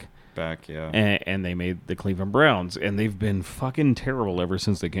back. Yeah. And they made the Cleveland Browns. And they've been fucking terrible ever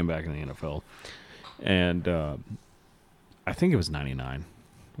since they came back in the NFL. And I think it was 99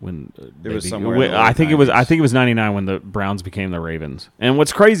 when I think it was 99 when the Browns became the Ravens. And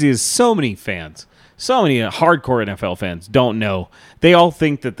what's crazy is so many hardcore NFL fans don't know. They all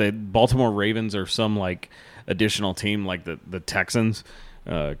think that the Baltimore Ravens are some like additional team like the Texans.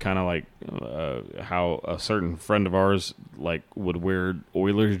 Kind of like how a certain friend of ours like would wear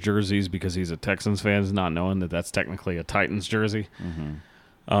Oilers jerseys because he's a Texans fan, not knowing that that's technically a Titans jersey.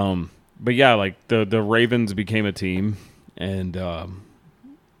 Mm-hmm. But yeah, like the Ravens became a team, and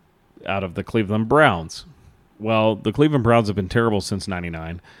out of the Cleveland Browns. Well, the Cleveland Browns have been terrible since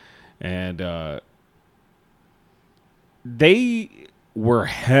 '99, and they were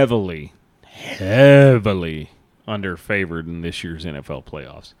heavily underfavored in this year's NFL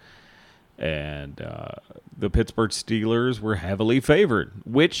playoffs. And the Pittsburgh Steelers were heavily favored,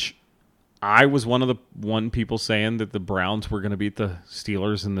 which I was one of the people saying that the Browns were going to beat the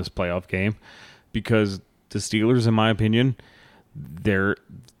Steelers in this playoff game because the Steelers, in my opinion, their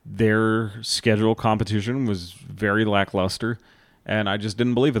schedule competition was very lackluster, and I just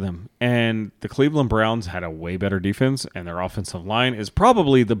didn't believe in them. And the Cleveland Browns had a way better defense, and their offensive line is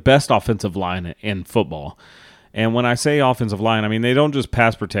probably the best offensive line in football. And when I say offensive line, I mean they don't just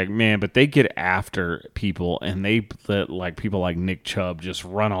pass protect, man, but they get after people, and they let like people like Nick Chubb just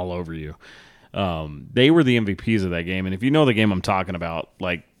run all over you. They were the MVPs of that game, and if you know the game I'm talking about,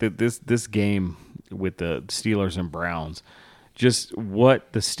 like this game with the Steelers and Browns, just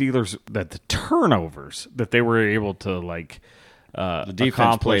what the Steelers, that the turnovers that they were able to like. The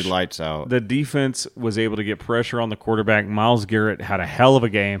defense played lights out. The defense was able to get pressure on the quarterback. Myles Garrett had a hell of a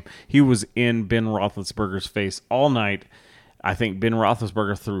game. He was in Ben Roethlisberger's face all night. I think Ben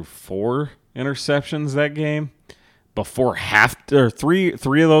Roethlisberger threw 4 interceptions that game before three of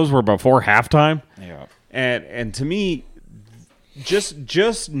those were before halftime. Yeah. And to me,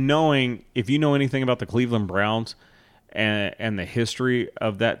 just knowing, if you know anything about the Cleveland Browns and the history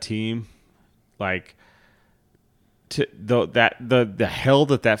of that team, like the hell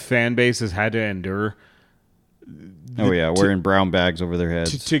that fan base has had to endure. Wearing brown bags over their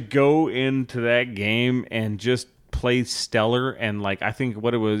heads. To go into that game and just play stellar, and like I think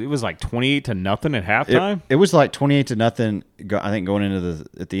what it was like 28-0 at halftime. It was like 28-0. I think going into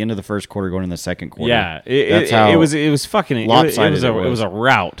at the end of the first quarter, going into the second quarter. Yeah, it was fucking lopsided. It was a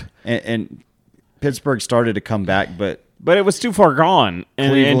rout, and Pittsburgh started to come back, but it was too far gone.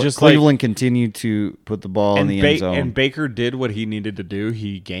 And Cleveland continued to put the ball in the end zone. And Baker did what he needed to do.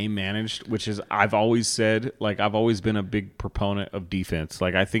 He game managed, which is, I've always said, like I've always been a big proponent of defense.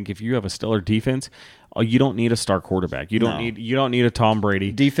 Like I think if you have a stellar defense, you don't need a star quarterback. You don't need a Tom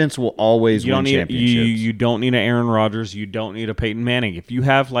Brady. Defense will always win championships. You don't need an Aaron Rodgers. You don't need a Peyton Manning. If you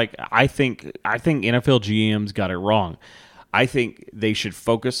have I think NFL GMs got it wrong. I think they should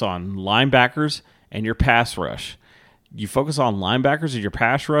focus on linebackers and your pass rush. You focus on linebackers and your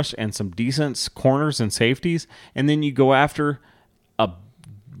pass rush and some decent corners and safeties, and then you go after a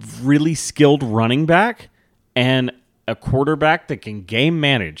really skilled running back and a quarterback that can game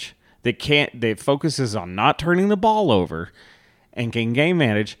manage, that focuses on not turning the ball over and can game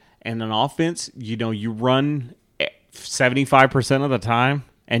manage, and an offense, you run 75% of the time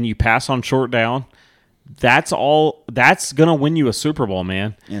and you pass on short down. That's all. That's gonna win you a Super Bowl,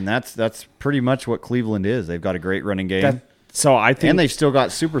 man. And that's pretty much what Cleveland is. They've got a great running game. So I think, and they've still got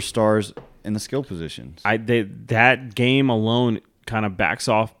superstars in the skill positions. That game alone kind of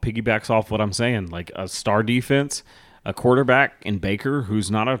piggybacks off what I'm saying. Like a star defense, a quarterback in Baker, who's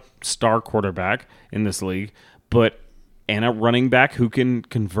not a star quarterback in this league, and a running back who can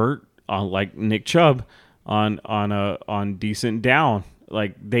convert like Nick Chubb on decent down.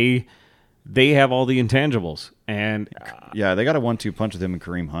 Like they have all the intangibles, and yeah, they got a 1-2 punch with him and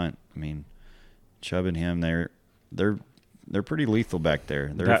Kareem Hunt. I mean, Chubb and him, they're pretty lethal back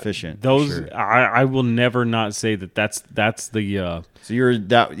there. They're efficient. Sure. I will never not say that's the. So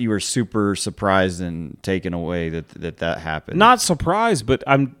you were super surprised and taken away that happened. Not surprised, but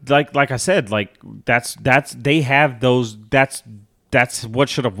I'm like I said, like that's they have those. That's what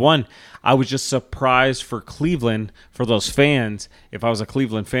should have won. I was just surprised for Cleveland, for those fans. If I was a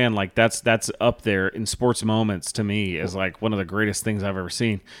Cleveland fan, like that's up there in sports moments to me as like one of the greatest things I've ever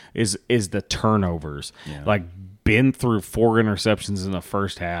seen is the turnovers. Yeah. Like been through 4 interceptions in the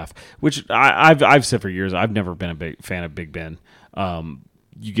first half, which I've said for years. I've never been a big fan of Big Ben.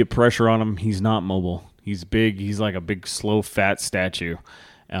 You get pressure on him, he's not mobile. He's big. He's like a big, slow, fat statue.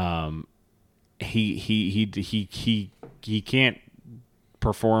 He can't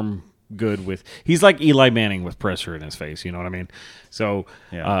perform good with. He's like Eli Manning with pressure in his face. You know what I mean? So,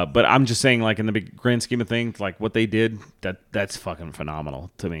 yeah. But I'm just saying, like in the big grand scheme of things, like what they did, that's fucking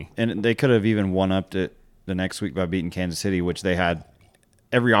phenomenal to me. And they could have even one-upped it the next week by beating Kansas City, which they had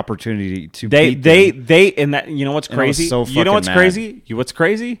every opportunity to beat them. And that, you know what's crazy? What's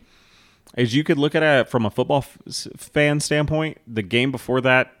crazy is you could look at it from a football fan standpoint. The game before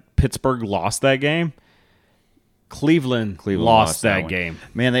that, Pittsburgh lost that game. Cleveland lost that game.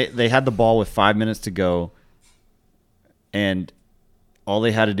 Man, they had the ball with 5 minutes to go, and all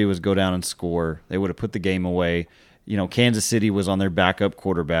they had to do was go down and score. They would have put the game away. You know, Kansas City was on their backup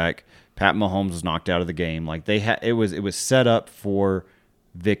quarterback. Pat Mahomes was knocked out of the game. Like it was set up for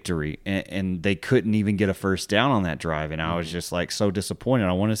victory, and they couldn't even get a first down on that drive. And I was just like so disappointed.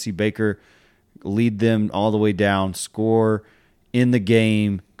 I want to see Baker lead them all the way down, score in the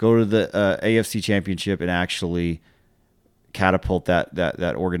game, go to the AFC Championship, and actually catapult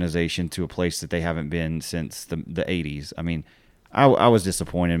that organization to a place that they haven't been since the 80s. I mean, I was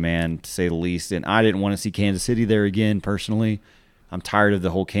disappointed, man, to say the least, and I didn't want to see Kansas City there again personally. I'm tired of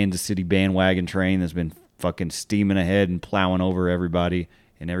the whole Kansas City bandwagon train that's been fucking steaming ahead and plowing over everybody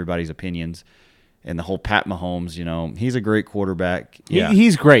and everybody's opinions. And the whole Pat Mahomes, you know, he's a great quarterback. Yeah.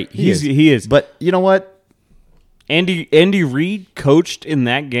 He's great. He is. But you know what? Andy Reid coached in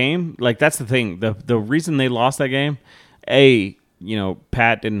that game. Like, that's the thing. The reason they lost that game,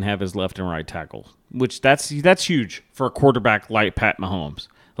 Pat didn't have his left and right tackle, which that's huge for a quarterback like Pat Mahomes.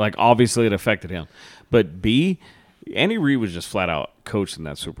 Like, obviously it affected him. But B, Andy Reid was just flat out coached in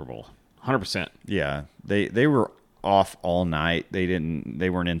that Super Bowl. 100%. Yeah. They were off all night. They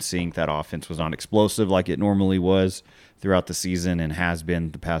weren't in sync. That offense was not explosive like it normally was throughout the season and has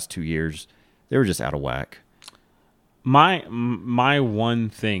been the past 2 years. They were just out of whack. My one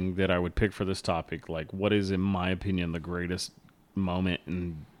thing that I would pick for this topic, like what is, in my opinion, the greatest moment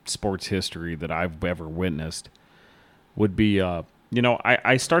in sports history that I've ever witnessed, would be, I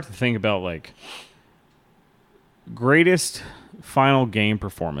start to think about like greatest final game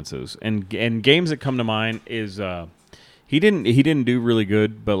performances, and games that come to mind is he didn't do really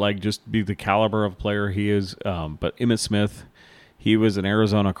good, but like just be the caliber of player he is. But Emmitt Smith, he was an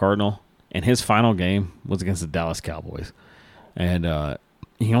Arizona Cardinal. And his final game was against the Dallas Cowboys. And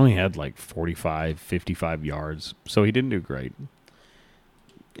he only had like 45, 55 yards. So he didn't do great.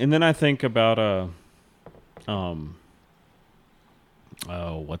 And then I think about,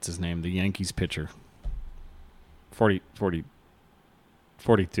 what's his name? The Yankees pitcher. 42.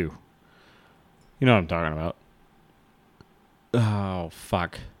 You know what I'm talking about. Oh,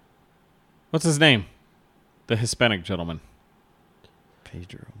 fuck. What's his name? The Hispanic gentleman.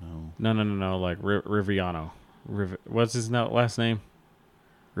 Pedro, no. No. Like Riviano. What's his last name?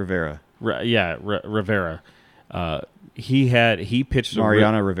 Rivera. Rivera. He pitched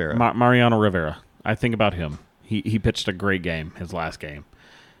Mariano Rivera. Mariano Rivera. I think about him. He pitched a great game, his last game.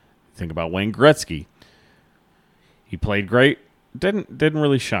 Think about Wayne Gretzky. He played great. Didn't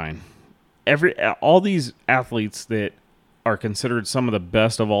really shine. All these athletes that are considered some of the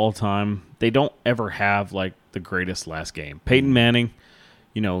best of all time, they don't ever have like the greatest last game. Peyton Manning,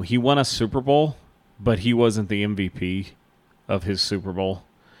 he won a Super Bowl, but he wasn't the MVP of his Super Bowl.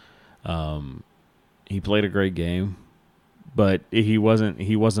 He played a great game, but he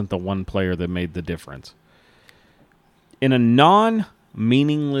wasn't the one player that made the difference. In a non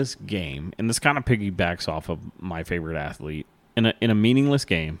meaningless game, and this kind of piggybacks off of my favorite athlete, in a meaningless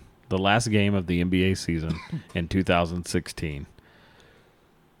game, the last game of the NBA season in 2016,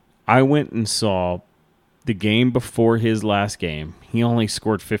 I went and saw the game before his last game. He only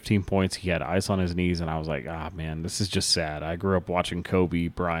scored 15 points. He had ice on his knees, and I was like, man, this is just sad. I grew up watching Kobe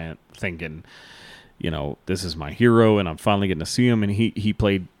Bryant thinking, this is my hero, and I'm finally getting to see him, and he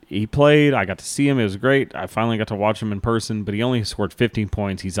played. I got to see him. It was great. I finally got to watch him in person, but he only scored 15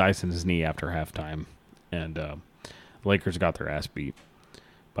 points. He's icing his knee after halftime, and Lakers got their ass beat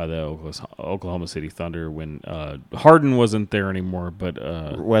by the Oklahoma City Thunder when Harden wasn't there anymore, but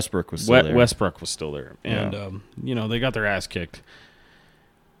Westbrook was still there. Westbrook was still there, and they got their ass kicked.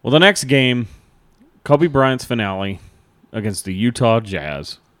 Well, the next game, Kobe Bryant's finale against the Utah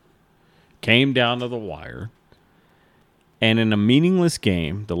Jazz, came down to the wire. And in a meaningless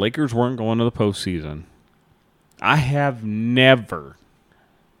game, the Lakers weren't going to the postseason. I have never,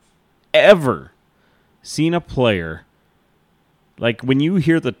 ever seen a player, like when you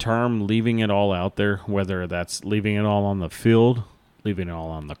hear the term leaving it all out there, whether that's leaving it all on the field, leaving it all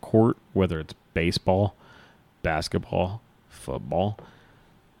on the court, whether it's baseball, basketball, football,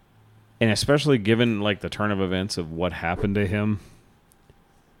 and especially given like the turn of events of what happened to him,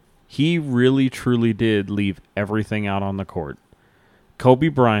 he really, truly did leave everything out on the court. Kobe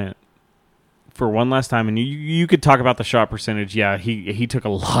Bryant, for one last time, and you could talk about the shot percentage. Yeah, he took a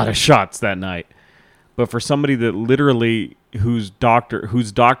lot of shots that night. But for somebody that literally, whose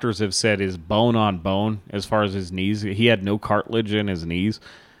doctors have said is bone on bone as far as his knees, he had no cartilage in his knees,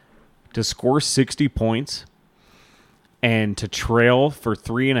 to score 60 points and to trail for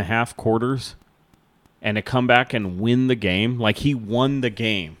 3.5 quarters and to come back and win the game, like he won the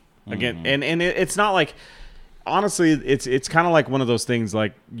game. Again, and it's not like, honestly, it's kind of like one of those things,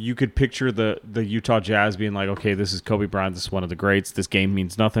 like you could picture the Utah Jazz being like, okay, this is Kobe Bryant, this is one of the greats, this game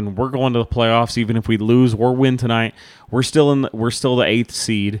means nothing, we're going to the playoffs, even if we lose or win tonight, we're still the 8th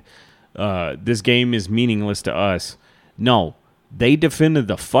seed, this game is meaningless to us. No, they defended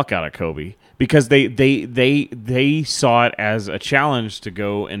the fuck out of Kobe because they saw it as a challenge to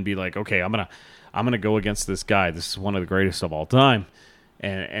go and be like, okay, I'm gonna go against this guy, this is one of the greatest of all time.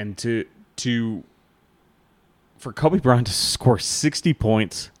 And for Kobe Bryant to score 60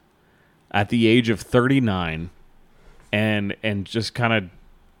 points at the age of 39 and just kind of,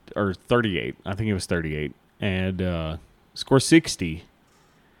 or 38, I think it was 38, and score 60,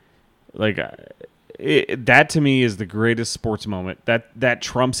 like that to me is the greatest sports moment. That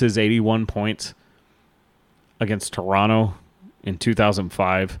trumps his 81 points against Toronto in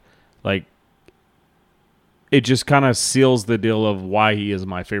 2005. Like, it just kind of seals the deal of why he is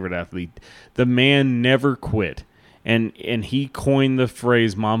my favorite athlete. The man never quit. And he coined the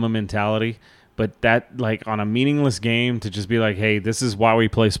phrase mama mentality, but that, like, on a meaningless game, to just be like, hey, this is why we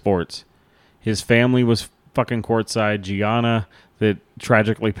play sports. His family was fucking courtside. Gianna, that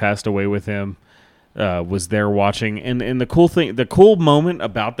tragically passed away with him, was there watching. And the cool moment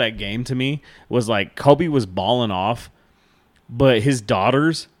about that game to me was, like, Kobe was balling off, but his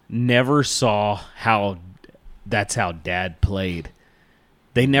daughters never saw how that's how dad played.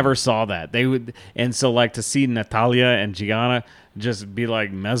 They never saw that. They would, and so, like, to see Natalia and Gianna just be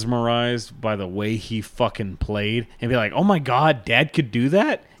like mesmerized by the way he fucking played and be like, oh my God, dad could do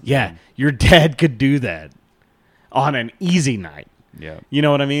that? Yeah, your dad could do that on an easy night. Yeah. You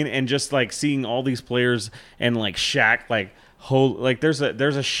know what I mean? And just like seeing all these players and like Shaq,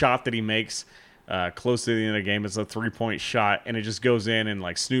 there's a shot that he makes close to the end of the game. It's a 3-point shot and it just goes in, and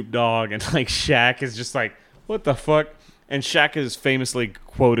like Snoop Dogg and like Shaq is just like, what the fuck? And Shaq is famously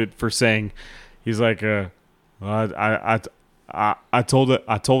quoted for saying, he's like, I told him,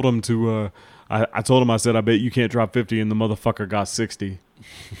 I said, I bet you can't drop 50, and the motherfucker got 60.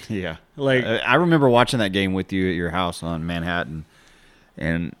 Yeah. Like, I remember watching that game with you at your house on Manhattan,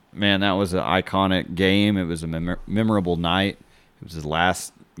 and man, that was an iconic game. It was a memorable night. It was his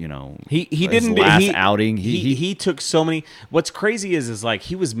last, outing. He took so many. What's crazy is like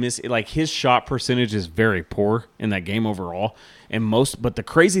he was like his shot percentage is very poor in that game overall, but the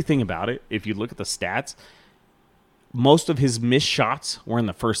crazy thing about it, if you look at the stats, most of his missed shots were in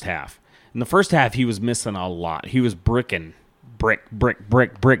the first half. In the first half, he was missing a lot. He was bricking brick.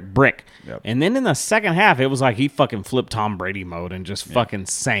 Yep. And then in the second half, it was like he fucking flipped Tom Brady mode and just fucking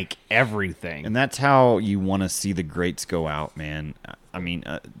sank everything. And that's how you want to see the greats go out, man. I mean,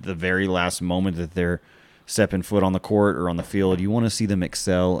 the very last moment that they're stepping foot on the court or on the field, you want to see them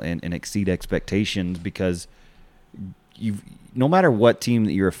excel and exceed expectations, because no matter what team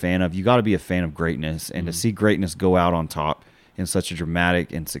that you're a fan of, you got to be a fan of greatness. And to see greatness go out on top in such a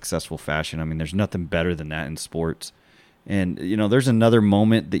dramatic and successful fashion, I mean, there's nothing better than that in sports. And, there's another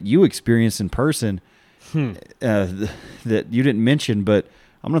moment that you experienced in person that you didn't mention, but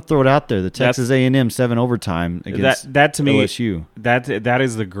I'm going to throw it out there. The Texas A&M 7 overtime against that to me, LSU. That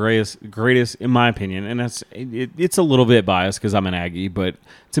is the greatest in my opinion, and it's a little bit biased because I'm an Aggie, but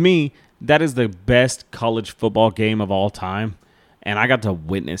to me, that is the best college football game of all time, and I got to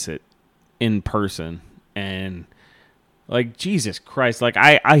witness it in person. And like, Jesus Christ, like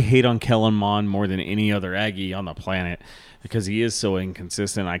I hate on Kellen Mond more than any other Aggie on the planet because he is so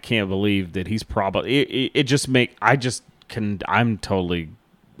inconsistent. I can't believe that he's probably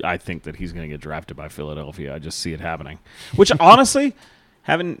I think that he's going to get drafted by Philadelphia. I just see it happening. Which honestly,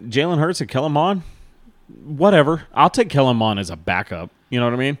 having Jalen Hurts and Kellen Mond, whatever. I'll take Kellen Mond as a backup. You know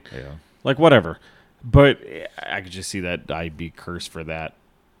what I mean? Yeah. Like, whatever. But I could just see that I'd be cursed for that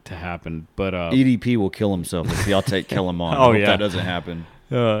to happen. But EDP will kill himself if y'all take Kellen Mond. Oh, I hope yeah. that doesn't happen.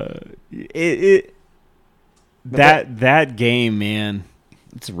 That game, man.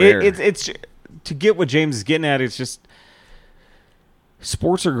 It's rare. It's to get what James is getting at. It's just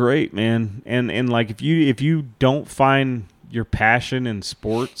sports are great, man. And like if you don't find your passion in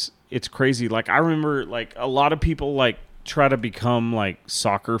sports, it's crazy. Like I remember, like a lot of people like try to become like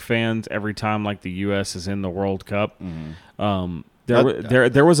soccer fans every time like the U.S. is in the World Cup. Mm-hmm.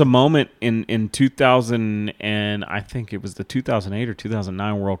 There was a moment in 2000 and I think it was the 2008 or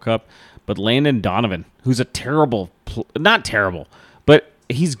 2009 World Cup, but Landon Donovan, who's a not terrible, but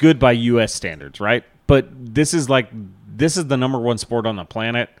he's good by U.S. standards, right? But this is the number one sport on the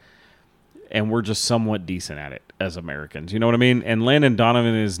planet, and we're just somewhat decent at it as Americans. You know what I mean? And Landon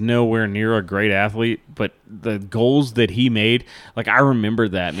Donovan is nowhere near a great athlete, but the goals that he made, like I remember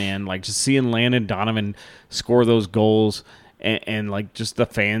that, man. Like just seeing Landon Donovan score those goals and like just the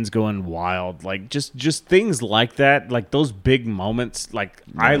fans going wild. Like just things like that, like those big moments. Like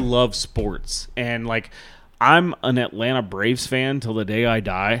I love sports, and like I'm an Atlanta Braves fan till the day I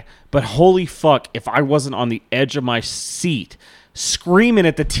die, but holy fuck, if I wasn't on the edge of my seat screaming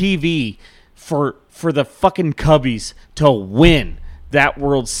at the TV for the fucking Cubbies to win that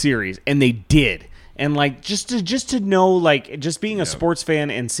World Series, and they did. And like just to know, like just being a sports fan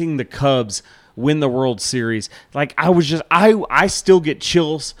and seeing the Cubs win the World Series, like I still get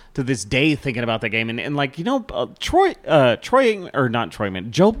chills to this day thinking about that game. And like, Joe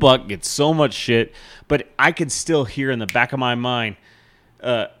Buck gets so much shit, but I could still hear in the back of my mind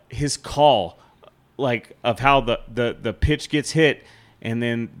his call, like of how the pitch gets hit, and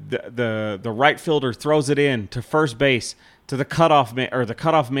then the right fielder throws it in to first base to the cutoff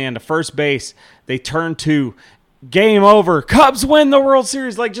man to first base. They turn to game over. Cubs win the World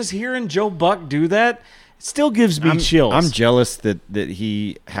Series. Like just hearing Joe Buck do that still gives me chills. I'm jealous that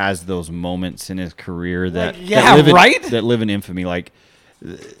he has those moments in his career that live in infamy. Like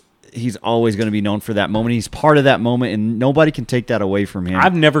he's always going to be known for that moment. He's part of that moment, and nobody can take that away from him.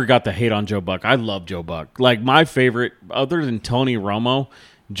 I've never got the hate on Joe Buck. I love Joe Buck. Like my favorite, other than Tony Romo,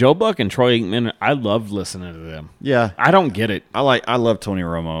 Joe Buck and Troy Aikman. I love listening to them. Yeah, I don't get it. I love Tony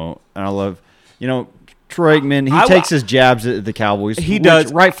Romo, and I love Troy Aikman. He takes his jabs at the Cowboys. He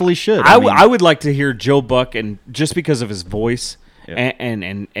does, rightfully should. I would like to hear Joe Buck, and just because of his voice,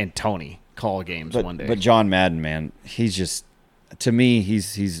 and Tony call games one day. But John Madden, man, he's just, to me,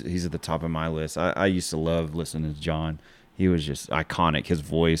 he's at the top of my list. I used to love listening to John. He was just iconic. His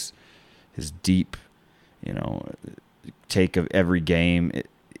voice, his deep, take of every game.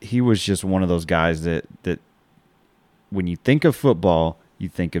 He was just one of those guys that when you think of football, you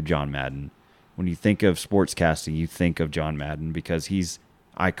think of John Madden. When you think of sportscasting, you think of John Madden because he's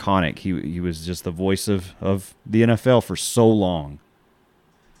iconic. He was just the voice of the NFL for so long.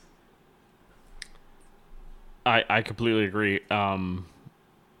 I completely agree. To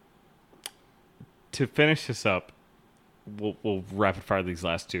finish this up, we'll rapid fire these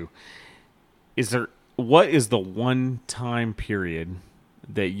last two. What is the one time period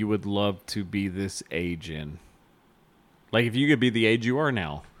that you would love to be this age in? Like if you could be the age you are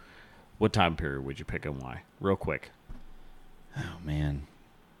now, what time period would you pick and why? Real quick. Oh, man.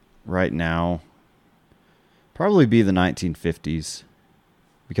 Right now, probably be the 1950s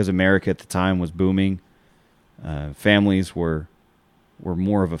because America at the time was booming. Families were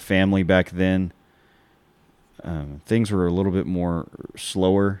more of a family back then. Things were a little bit more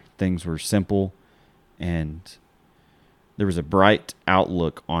slower. Things were simple. And there was a bright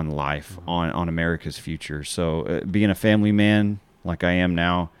outlook on life, on America's future. So being a family man like I am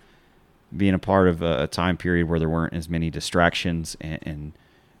now, being a part of a time period where there weren't as many distractions and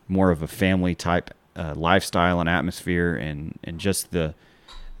more of a family type lifestyle and atmosphere, and just the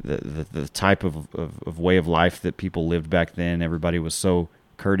type of way of life that people lived back then. Everybody was so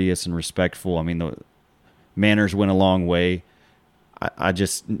courteous and respectful. I mean, manners went a long way. I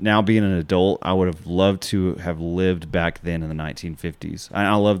just, now being an adult, I would have loved to have lived back then in the 1950s.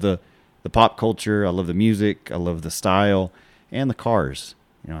 I love the pop culture. I love the music. I love the style and the cars.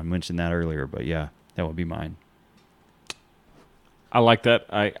 I mentioned that earlier, but yeah, that would be mine. I like that.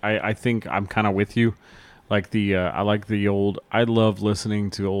 I think I'm kind of with you. Like I like the old. I love listening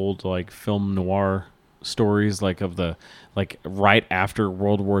to old like film noir stories, like of the like right after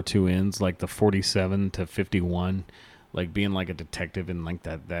World War II ends, like the 47 to 51, like being like a detective in like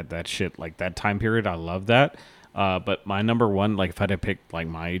that shit, like that time period. I love that. But my number one, like if I had to pick like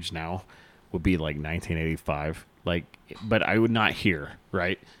my age now, would be like 1985. Like, but I would not hear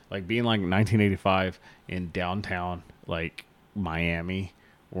right, like being like 1985 in downtown, like Miami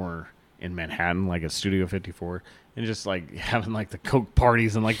or in Manhattan, like a Studio 54, and just like having like the coke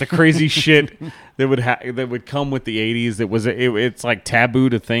parties and like the crazy shit that would come with the 80s. It's like taboo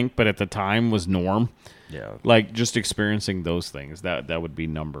to think, but at the time was norm. Yeah. Like just experiencing those things, that would be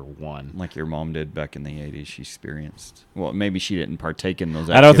number one. Like your mom did back in the 80s, she experienced. Well, maybe she didn't partake in those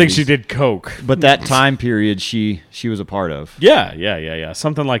activities. I don't think she did coke. But that time period she was a part of. Yeah.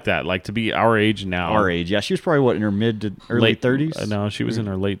 Something like that. Like to be our age now. Our age, yeah. She was probably, what, in her mid to early 30s? No, she was in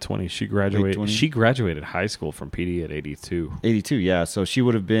her late 20s. She graduated high school from PD at 82. 82, yeah. So she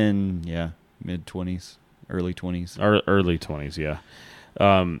would have been, mid 20s, early 20s. Early 20s, yeah.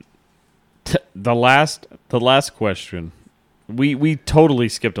 The last question, we totally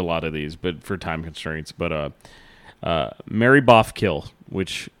skipped a lot of these, but for time constraints. But marry, boff, kill.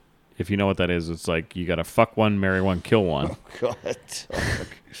 Which, if you know what that is, it's like you got to fuck one, marry one, kill one. Oh God,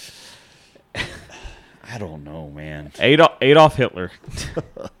 I don't know, man. Adolf Hitler,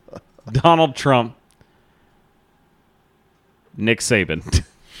 Donald Trump, Nick Saban.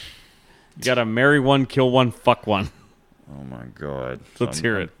 You got to marry one, kill one, fuck one. Oh my God! Let's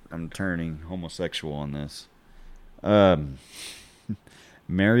hear it. I'm turning homosexual on this.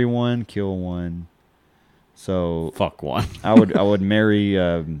 Marry one, kill one. So fuck one. I would marry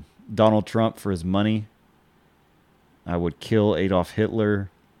Donald Trump for his money. I would kill Adolf Hitler.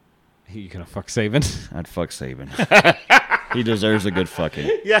 You gonna fuck Saban? I'd fuck Saban. He deserves a good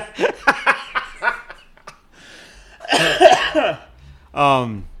fucking. Yeah.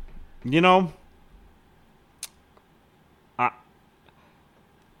 You know.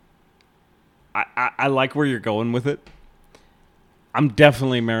 I like where you're going with it. I'm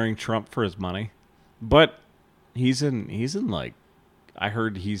definitely marrying Trump for his money, but he's in like, I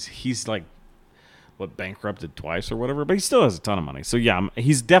heard he's like, what, bankrupted twice or whatever, but he still has a ton of money. So yeah,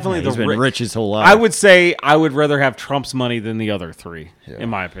 he's definitely he's been rich his whole life. I would say I would rather have Trump's money than the other three, in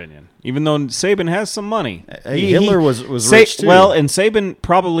my opinion. Even though Saban has some money, Hitler was rich too. Well, and Saban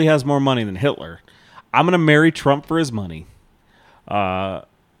probably has more money than Hitler. I'm gonna marry Trump for his money.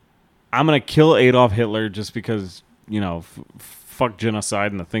 I'm going to kill Adolf Hitler just because, fuck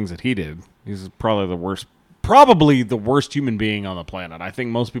genocide and the things that he did. He's probably the worst human being on the planet. I think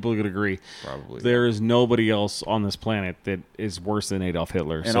most people could agree. Probably. There is nobody else on this planet that is worse than Adolf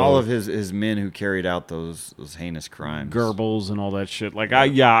Hitler. And all of his men who carried out those heinous crimes. Goebbels and all that shit. Like,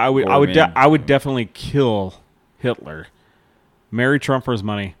 I would definitely kill Hitler. Marry Trump for his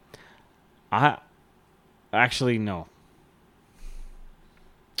money. Actually, no.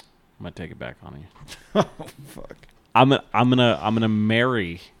 I'm gonna take it back on you. Oh fuck! I'm gonna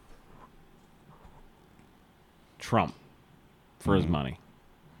marry Trump for his money.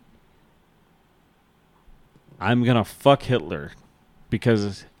 I'm gonna fuck Hitler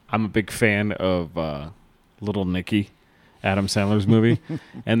because I'm a big fan of Little Nicky, Adam Sandler's movie,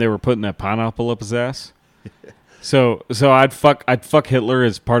 and they were putting that pineapple up his ass. So I'd fuck Hitler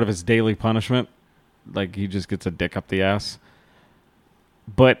as part of his daily punishment, like he just gets a dick up the ass.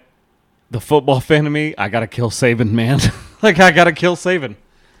 But the football fan of me, I gotta kill Saban, man. Like, I gotta kill Saban.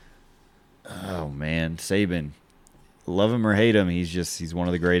 Oh man, Saban. Love him or hate him, he's one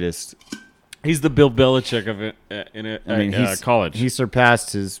of the greatest. He's the Bill Belichick of it in college. He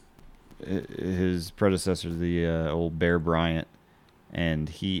surpassed his predecessor, the old Bear Bryant, and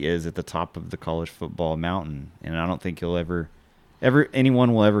he is at the top of the college football mountain. And I don't think he'll ever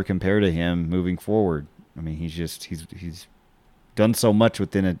anyone will ever compare to him moving forward. I mean, he's done so much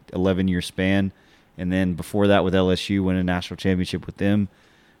within an 11-year span, and then before that with LSU, winning a national championship with them.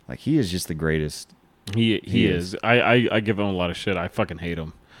 Like, he is just the greatest. He is. I give him a lot of shit. I fucking hate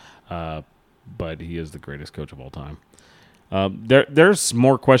him, but he is the greatest coach of all time. There's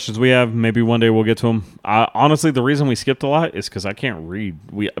more questions we have. Maybe one day we'll get to them. Honestly, the reason we skipped a lot is because I can't read.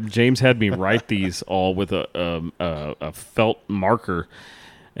 James had me write these all with a felt marker.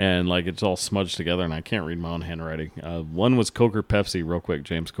 And, like, it's all smudged together, and I can't read my own handwriting. One was Coke or Pepsi, real quick,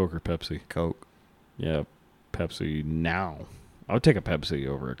 James. Coke or Pepsi? Coke. Yeah. Pepsi now. I would take a Pepsi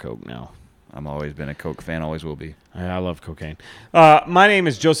over a Coke now. I've always been a Coke fan, always will be. I love cocaine. My name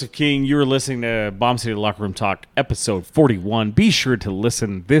is Joseph King. You're listening to Bomb City Locker Room Talk, episode 41. Be sure to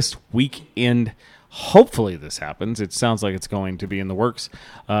listen this weekend. Hopefully this happens. It sounds like it's going to be in the works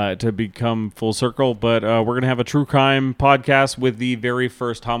to become full circle, but we're going to have a true crime podcast with the very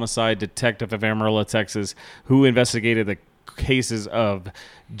first homicide detective of Amarillo, Texas, who investigated the cases of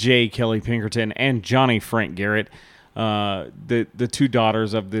J. Kelly Pinkerton and Johnny Frank Garrett. The two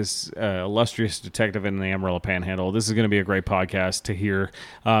daughters of this illustrious detective in the Amarillo Panhandle. This is going to be a great podcast to hear.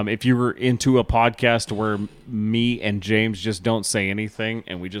 If you were into a podcast where me and James just don't say anything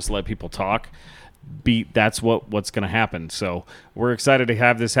and we just let people talk, that's what's going to happen. So we're excited to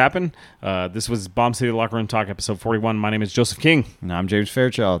have this happen. This was Bomb City Locker Room Talk, episode 41. My name is Joseph King. And I'm James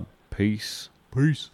Fairchild. Peace. Peace.